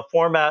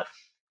format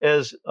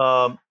as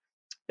kind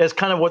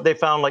of what they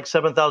found, like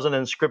 7,000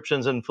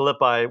 inscriptions in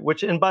Philippi,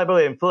 which, and by the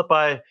way, in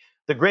Philippi,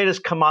 the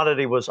greatest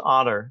commodity was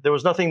honor. There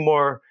was nothing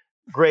more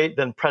great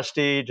than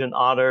prestige and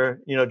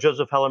honor.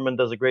 Joseph Hellerman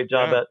does a great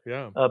job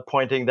at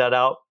pointing that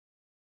out.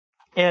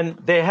 And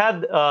they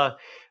had,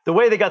 the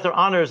way they got their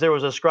honors, there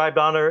was ascribed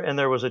honor and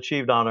there was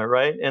achieved honor,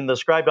 right? And the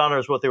ascribed honor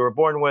is what they were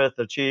born with,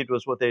 achieved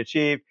was what they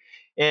achieved.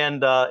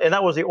 And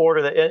that was the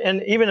order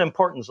and even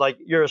importance, like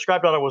your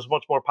ascribed honor was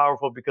much more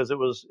powerful because it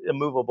was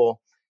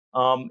immovable.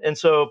 And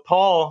so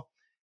Paul,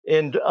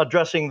 in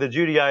addressing the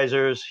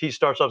Judaizers, he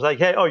starts off like,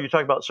 hey, you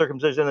talk about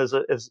circumcision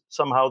as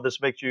somehow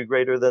this makes you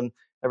greater than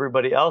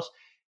everybody else.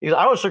 He goes,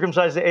 I was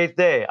circumcised the 8th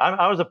day.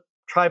 I was a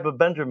tribe of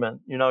Benjamin.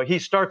 He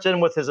starts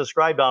in with his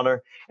ascribed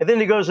honor, and then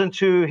he goes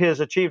into his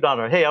achieved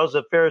honor. Hey, I was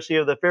a Pharisee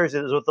of the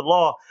Pharisees. As with the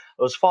law,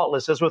 I was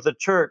faultless. As with the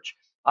church,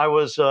 I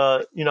was,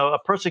 a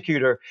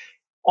persecutor.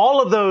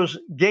 All of those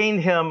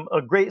gained him a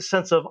great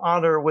sense of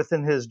honor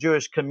within his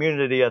Jewish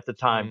community at the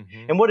time.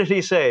 Mm-hmm. And what did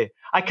he say?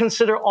 I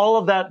consider all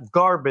of that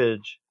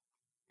garbage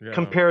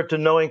compared to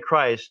knowing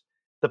Christ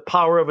the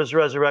power of his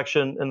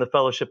resurrection and the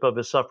fellowship of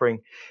his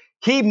suffering.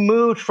 He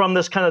moved from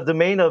this kind of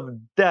domain of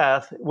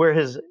death where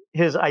his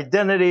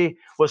identity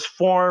was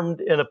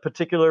formed in a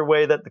particular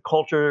way that the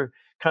culture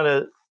kind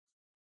of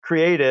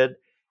created,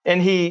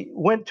 and he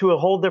went to a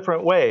whole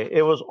different way.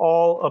 It was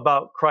all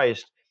about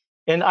Christ.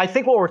 And I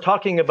think what we're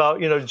talking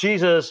about,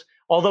 Jesus,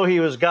 although he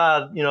was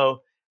God,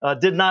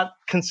 did not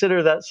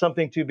consider that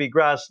something to be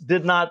grasped,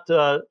 did not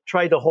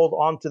try to hold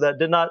on to that,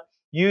 did not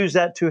use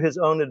that to his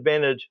own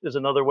advantage, is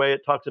another way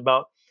it talks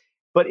about,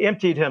 but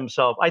emptied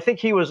himself. I think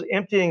he was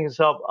emptying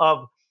himself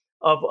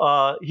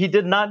he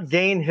did not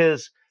gain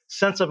his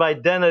sense of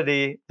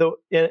identity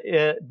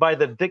by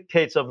the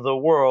dictates of the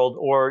world,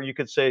 or you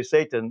could say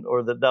Satan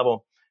or the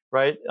devil,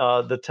 right?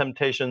 The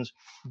temptations.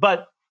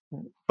 But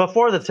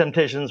before the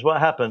temptations, what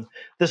happened?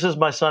 This is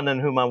my son in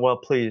whom I'm well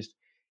pleased.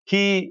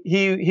 He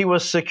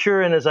was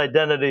secure in his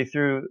identity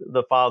through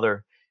the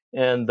Father,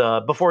 and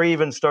before he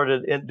even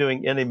started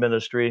doing any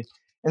ministry.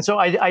 And so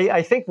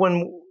I think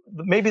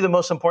maybe the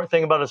most important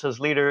thing about us as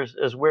leaders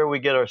is where we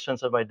get our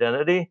sense of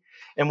identity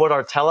and what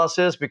our telos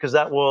is, because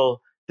that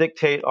will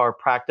dictate our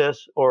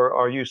practice or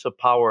our use of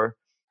power.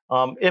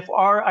 If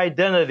our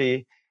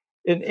identity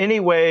in any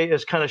way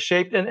is kind of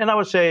shaped, and I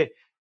would say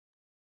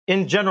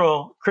in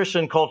general,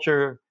 Christian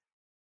culture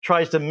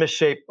tries to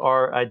misshape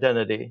our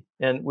identity,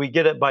 and we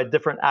get it by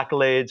different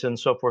accolades and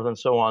so forth and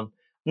so on.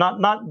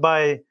 Not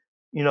by,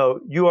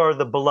 you are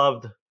the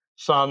beloved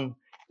son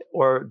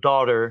or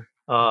daughter,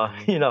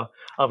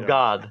 of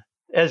God,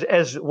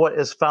 as what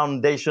is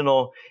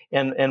foundational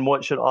and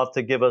what should ought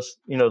to give us,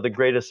 the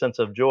greatest sense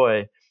of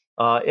joy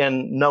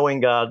in knowing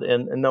God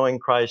and knowing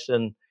Christ,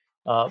 and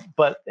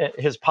but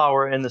his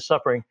power in the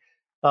suffering.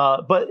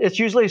 But it's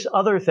usually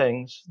other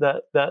things,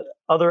 that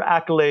other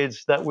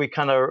accolades that we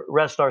kind of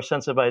rest our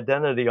sense of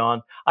identity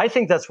on. I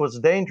think that's what's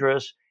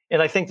dangerous,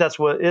 and I think that's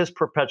what is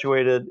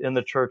perpetuated in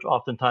the church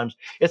oftentimes.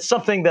 It's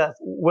something that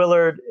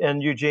Willard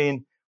and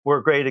Eugene were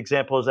great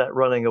examples at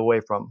running away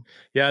from.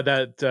 Yeah,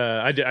 that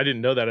I didn't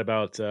know that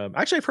about.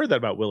 Actually, I've heard that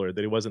about Willard,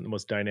 that he wasn't the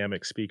most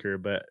dynamic speaker,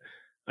 but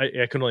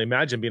I can only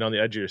imagine being on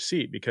the edge of your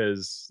seat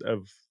because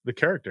of the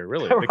character,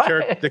 really.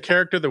 Right. The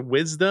character, the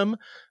wisdom,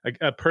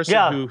 a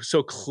person who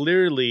so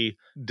clearly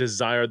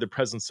desired the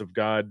presence of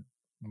God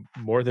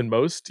more than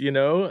most,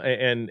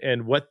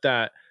 and what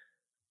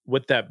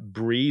that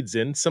breeds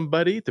in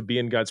somebody to be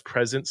in God's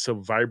presence so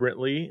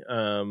vibrantly.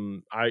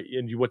 And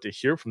you want to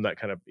hear from that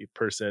kind of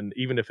person,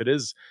 even if it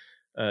is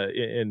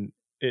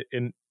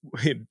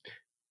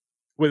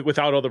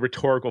without all the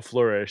rhetorical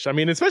flourish. I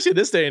mean, especially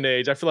this day and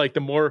age, I feel like the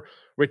more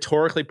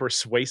rhetorically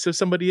persuasive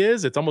somebody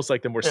is, it's almost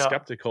like the more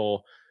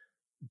skeptical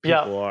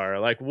people are.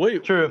 Like, what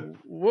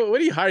are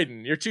you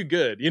hiding? You're too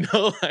good,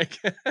 like.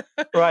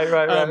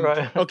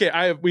 Right.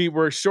 Okay, we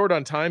were short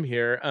on time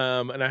here,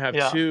 and I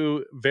have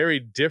two very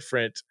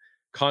different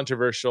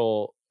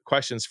controversial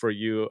questions for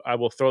you. I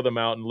will throw them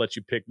out and let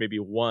you pick maybe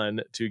one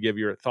to give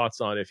your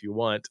thoughts on if you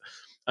want.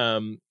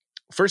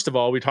 First of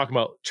all, we talk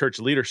about church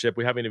leadership.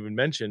 We haven't even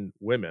mentioned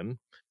women,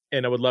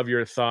 and I would love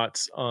your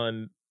thoughts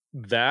on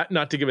that.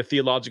 Not to give a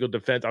theological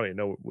defense. I don't even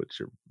know what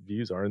your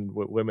views are on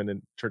women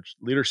in church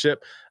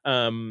leadership,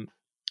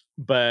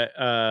 but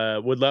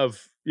would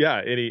love,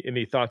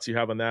 any thoughts you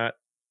have on that.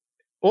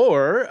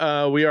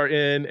 Or we are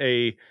in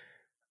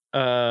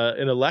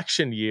an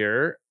election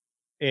year,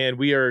 and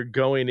we are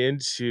going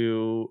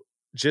into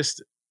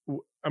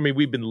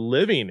we've been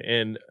living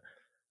in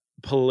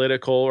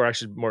political, or I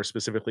should more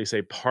specifically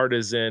say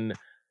partisan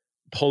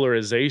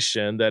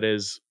polarization that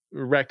has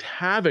wreaked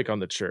havoc on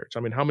the church.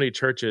 I mean, how many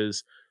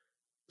churches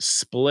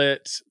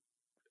split,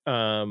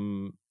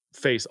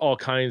 face all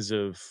kinds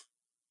of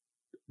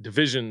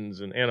divisions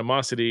and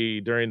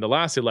animosity during the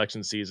last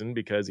election season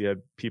because you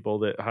had people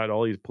that had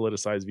all these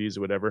politicized views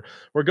or whatever.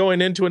 We're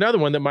going into another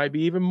one that might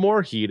be even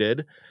more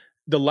heated.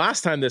 The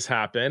last time this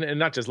happened, and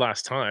not just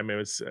last time, it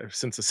was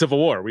since the Civil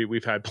War,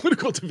 we've had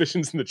political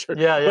divisions in the church.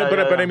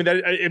 But I mean,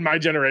 that, in my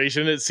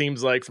generation, it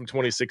seems like from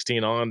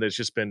 2016 on, that's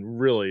just been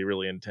really,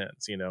 really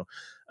intense,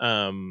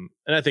 and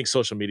I think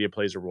social media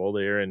plays a role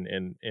there,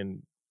 and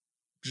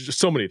just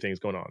so many things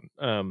going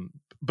on.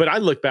 But I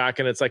look back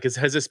and it's like,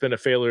 has this been a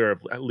failure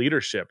of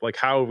leadership? Like,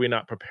 how have we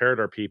not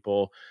prepared our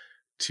people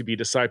to be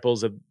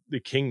disciples of the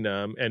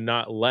kingdom and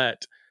not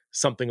let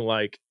something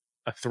like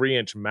a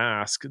 3-inch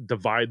mask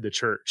divide the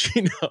church?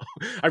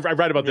 I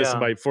write about this in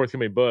my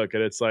forthcoming book,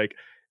 and it's like,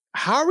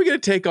 how are we going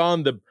to take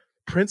on the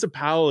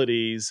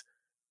principalities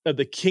of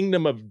the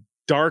kingdom of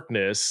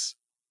darkness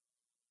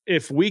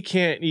if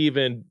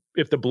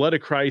the blood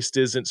of Christ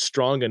isn't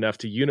strong enough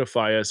to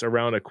unify us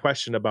around a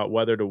question about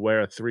whether to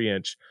wear a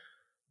 3-inch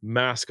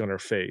mask on our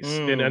face?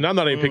 And I'm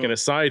not even picking a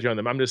side here on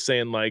them. I'm just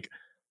saying, like,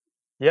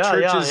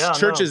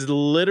 churches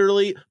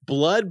literally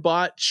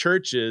blood-bought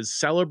churches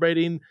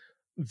celebrating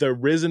the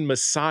risen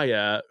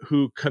Messiah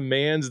who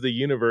commands the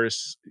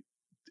universe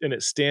and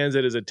it stands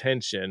at his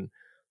attention.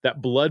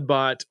 That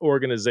blood-bought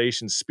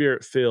organization,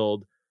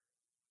 spirit-filled,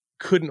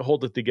 couldn't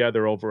hold it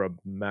together over a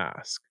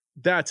mask.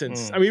 That's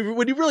insane. I mean,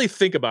 when you really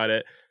think about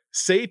it,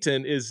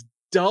 Satan is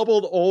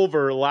doubled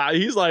over.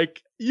 He's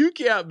like, you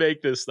can't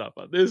make this stuff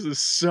up. This is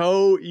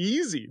so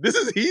easy. This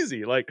is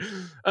easy. Like,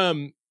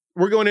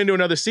 we're going into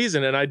another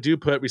season, and I do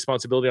put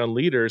responsibility on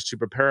leaders to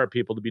prepare our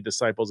people to be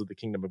disciples of the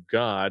kingdom of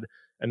God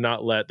and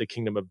not let the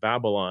kingdom of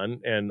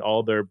Babylon and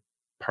all their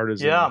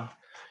partisan. Yeah.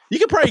 You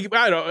can probably,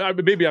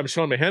 maybe I'm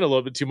showing my hand a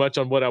little bit too much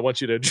on what I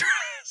want you to address.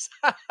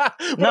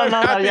 No,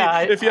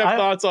 yeah. If you have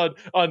thoughts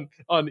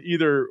on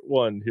either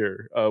one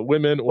here,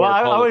 women or well,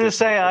 I would just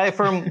say I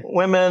affirm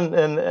women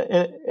in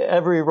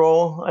every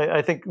role.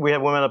 I think we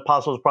have women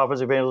apostles,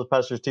 prophets, evangelists,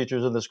 pastors,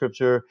 teachers in the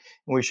scripture,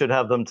 and we should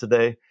have them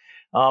today.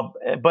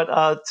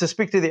 But to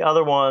speak to the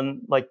other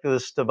one, like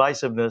this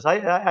divisiveness,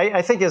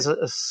 I think is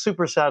a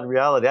super sad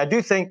reality. I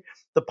do think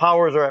the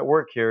powers are at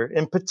work here,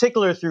 in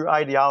particular through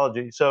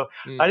ideology. So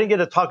I didn't get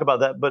to talk about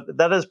that, but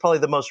that is probably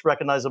the most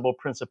recognizable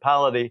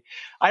principality.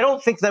 I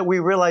don't think that we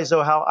realize,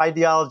 though, how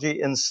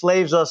ideology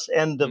enslaves us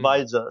and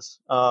divides us.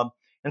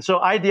 And so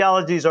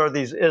ideologies are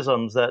these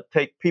isms that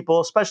take people,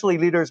 especially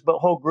leaders, but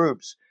whole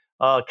groups,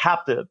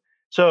 captive.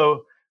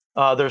 So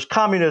there's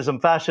communism,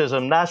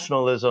 fascism,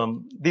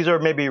 nationalism. These are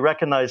maybe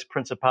recognized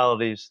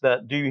principalities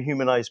that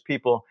dehumanize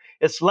people.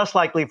 It's less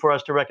likely for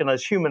us to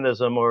recognize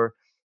humanism or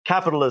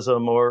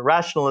capitalism or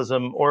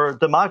rationalism or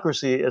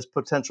democracy as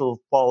potential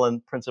fallen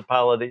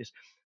principalities.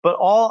 But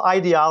all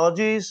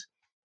ideologies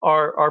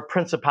are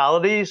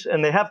principalities,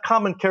 and they have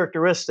common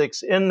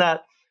characteristics in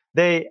that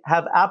they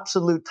have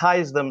absolute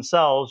ties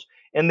themselves,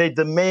 and they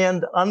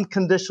demand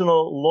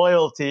unconditional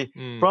loyalty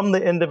from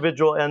the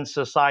individual and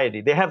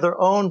society. They have their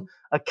own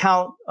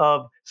account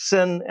of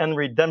sin and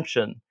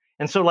redemption.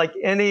 And so like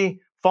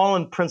any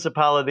fallen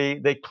principality,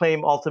 they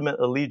claim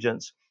ultimate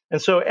allegiance.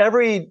 And so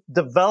every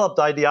developed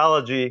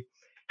ideology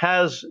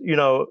has,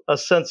 a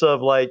sense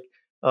of like,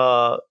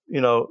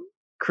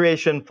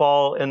 creation,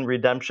 fall, and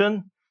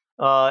redemption.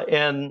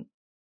 And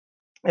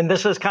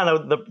this is kind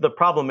of the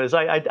problem is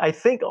I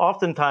think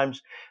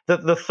oftentimes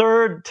that the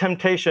third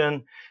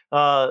temptation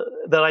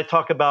that I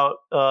talk about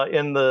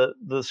in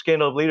the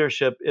scale of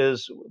leadership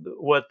is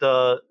what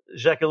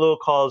Jacques Ellul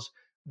calls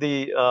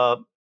the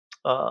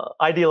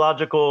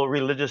ideological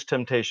religious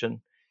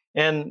temptation.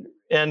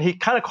 And he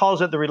kind of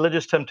calls it the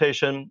religious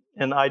temptation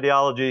and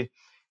ideology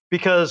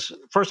because,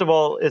 first of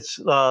all, it's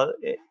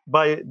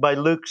by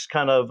Luke's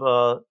kind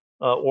of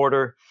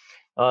order.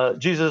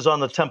 Jesus is on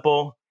the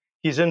temple.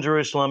 He's in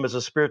Jerusalem. It's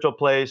a spiritual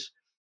place.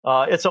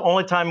 It's the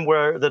only time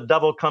where the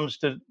devil comes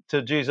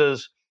to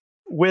Jesus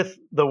with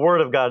the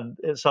word of God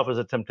itself as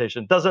a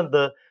temptation. Doesn't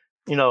the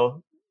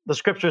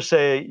scriptures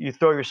say you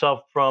throw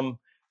yourself from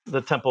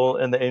the temple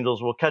and the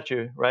angels will catch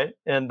you, right?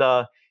 And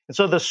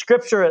so the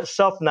scripture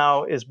itself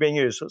now is being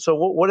used. So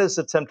what is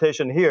the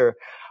temptation here?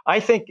 I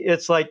think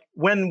it's like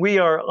when we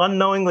are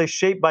unknowingly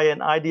shaped by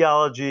an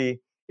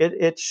ideology,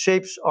 it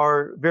shapes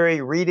our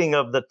very reading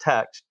of the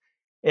text.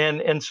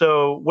 And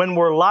so when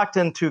we're locked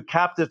into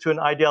captive to an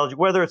ideology,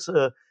 whether it's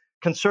a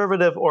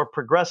conservative or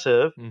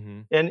progressive,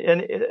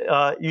 and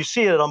you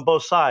see it on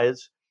both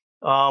sides,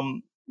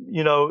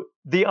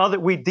 the other,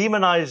 we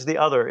demonize the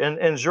other.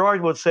 And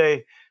Girard would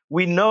say,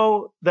 we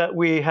know that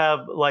we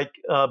have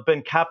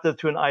been captive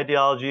to an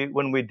ideology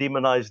when we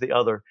demonize the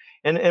other.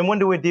 And when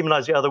do we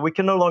demonize the other? We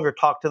can no longer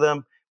talk to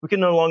them. We can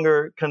no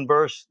longer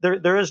converse.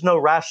 There is no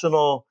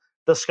rational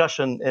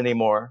discussion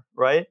anymore,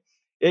 right?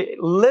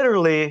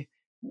 Literally,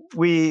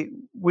 we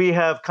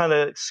have kind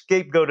of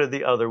scapegoated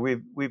the other.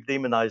 We've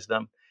demonized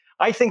them.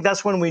 I think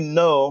that's when we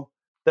know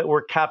that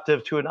we're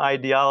captive to an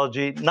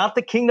ideology, not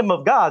the kingdom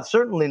of God,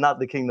 certainly not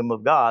the kingdom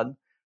of God.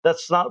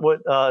 That's not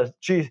what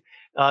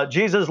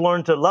Jesus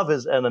learned to love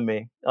his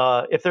enemy.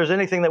 If there's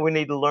anything that we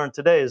need to learn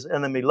today is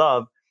enemy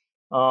love.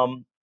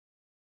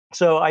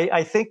 So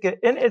I think,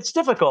 and it's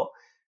difficult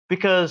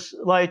because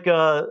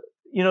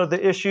the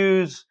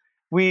issues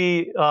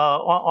we,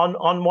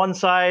 on one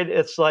side,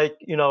 it's like,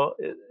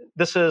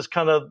 this is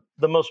kind of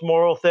the most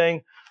moral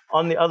thing.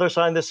 On the other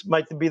side, this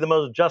might be the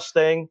most just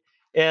thing.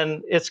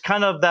 And it's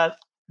kind of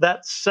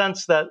that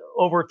sense that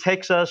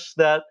overtakes us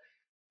that,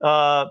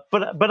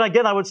 but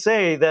again, I would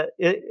say that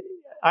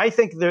I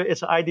think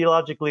it's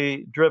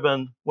ideologically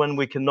driven when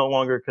we can no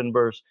longer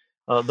converse.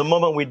 The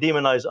moment we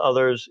demonize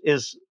others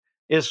is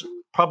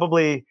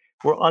probably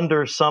we're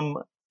under some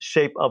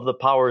shape of the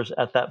powers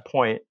at that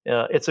point.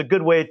 It's a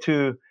good way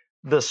to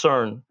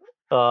discern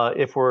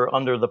if we're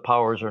under the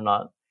powers or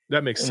not.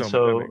 That makes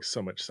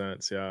so much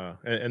sense. Yeah.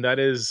 And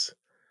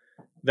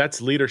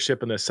that's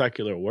leadership in the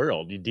secular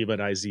world. You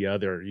demonize the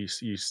other,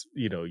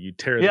 you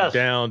tear them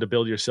down to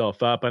build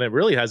yourself up. And it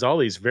really has all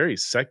these very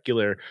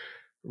secular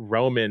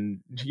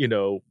Roman,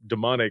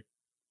 demonic,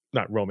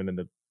 not Roman in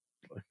the,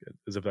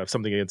 as if I have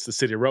something against the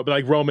city of Rome, but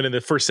like Roman in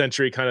the first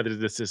century, kind of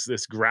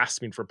this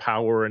grasping for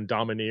power and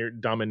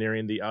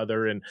domineering the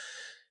other and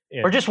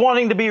or just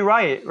wanting to be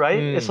right.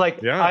 It's like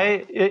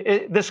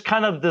this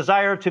kind of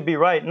desire to be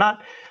right,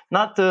 not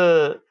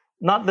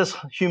this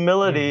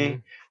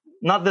humility,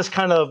 not this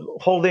kind of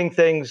holding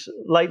things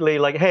lightly.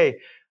 Like, hey,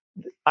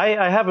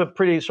 I have a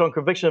pretty strong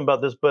conviction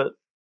about this, but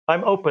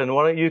I'm open.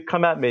 Why don't you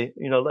come at me?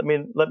 Let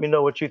me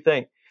know what you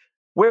think.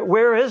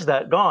 Where is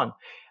that gone?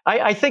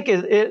 I think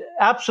it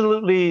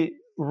absolutely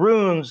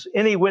ruins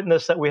any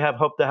witness that we have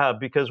hope to have,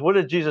 because what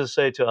did Jesus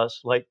say to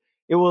us? Like,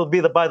 it will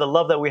be by the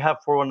love that we have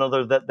for one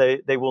another that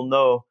they will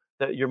know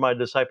that you're my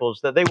disciples,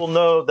 that they will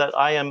know that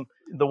I am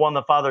the one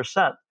the Father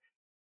sent.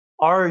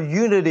 Our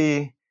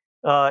unity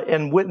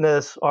and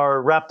witness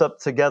are wrapped up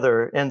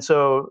together. And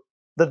so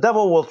the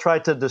devil will try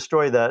to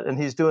destroy that,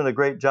 and he's doing a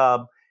great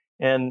job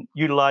and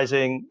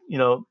utilizing,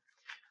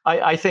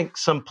 I think,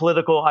 some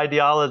political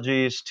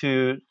ideologies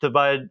to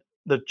divide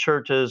the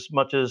church as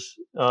much as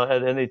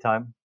at any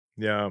time.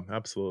 Yeah,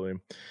 absolutely.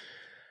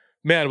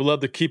 Man, we'd love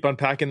to keep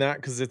unpacking that,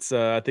 because it's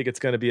I think it's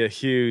going to be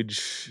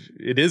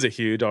it is a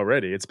huge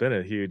already. It's been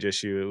a huge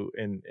issue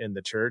in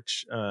the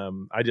church. I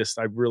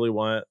really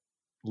want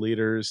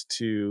leaders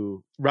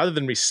to, rather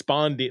than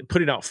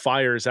putting out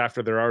fires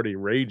after they're already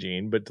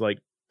raging, but like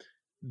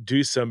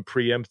do some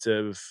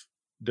preemptive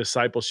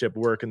discipleship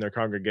work in their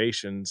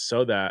congregations,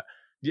 so that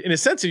in a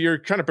sense you're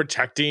kind of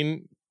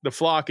protecting the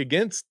flock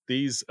against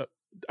these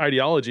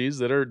ideologies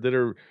that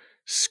are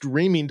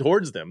screaming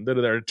towards them, that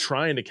are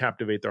trying to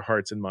captivate their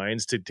hearts and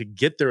minds to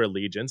get their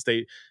allegiance.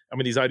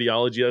 These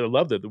ideologies, I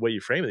love the way you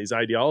frame it, these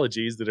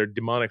ideologies that are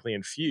demonically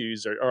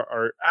infused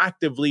are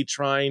actively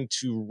trying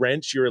to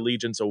wrench your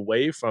allegiance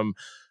away from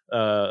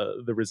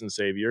the risen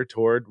Savior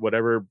toward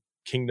whatever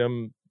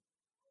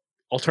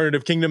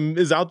alternative kingdom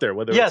is out there,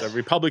 whether it's a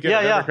Republican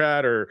or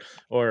Democrat or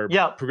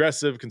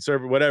progressive,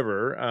 conservative,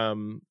 whatever.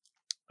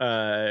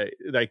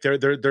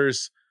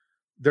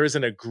 There's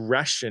an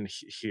aggression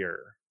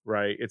here,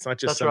 right? It's not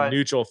just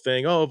neutral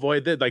thing. Oh,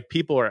 avoid that. Like,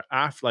 people are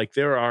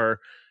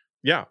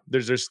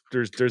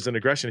there's an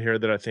aggression here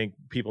that I think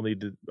people need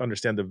to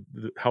understand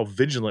how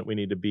vigilant we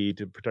need to be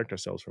to protect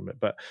ourselves from it.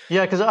 But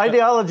because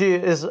ideology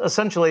is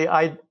essentially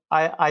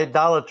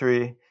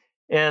idolatry,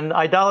 and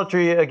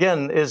idolatry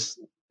again is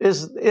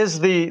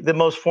the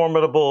most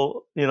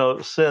formidable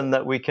sin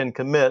that we can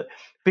commit,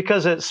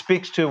 because it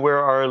speaks to where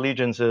our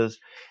allegiance is.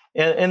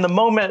 And in the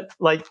moment,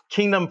 like,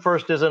 kingdom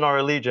first isn't our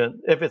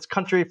allegiance. If it's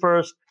country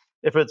first,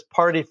 if it's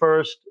party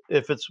first,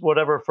 if it's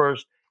whatever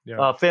first,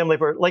 family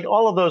first, like,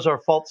 all of those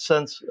are false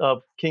sense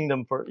of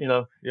kingdom first.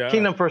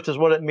 Kingdom first is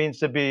what it means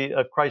to be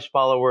a Christ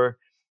follower.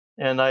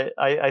 And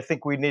I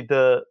think we need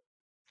to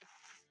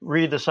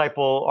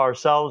redisciple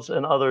ourselves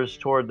and others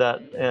toward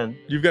that end.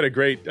 You've got a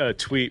great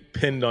tweet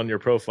pinned on your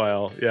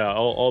profile. Yeah,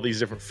 all these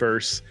different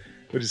firsts.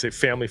 What did you say?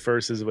 Family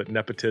first is what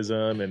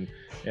nepotism, and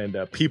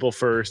people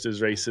first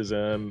is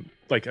racism.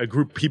 Like a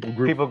people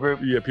group.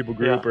 Yeah, people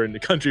group. Or in the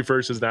country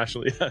first is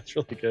nationally. Yeah, it's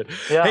really good.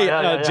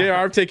 JR,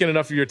 I've taken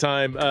enough of your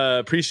time.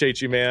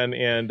 Appreciate you, man.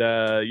 And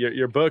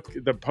your book,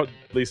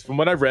 at least from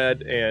what I've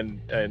read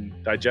and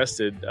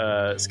digested,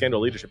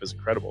 Scandal Leadership is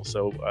incredible.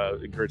 So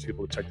encourage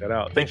people to check that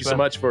out. Thank you so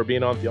much for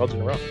being on Theology in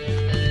the Raw.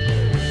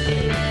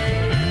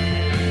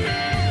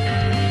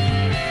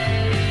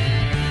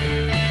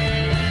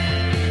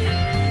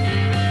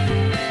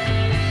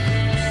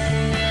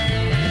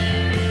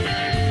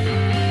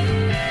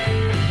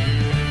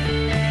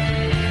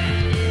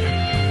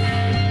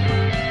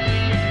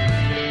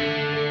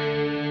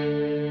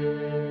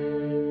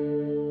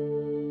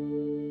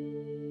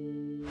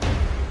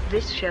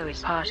 This show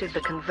is part of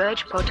the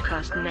Converge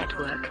Podcast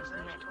Network.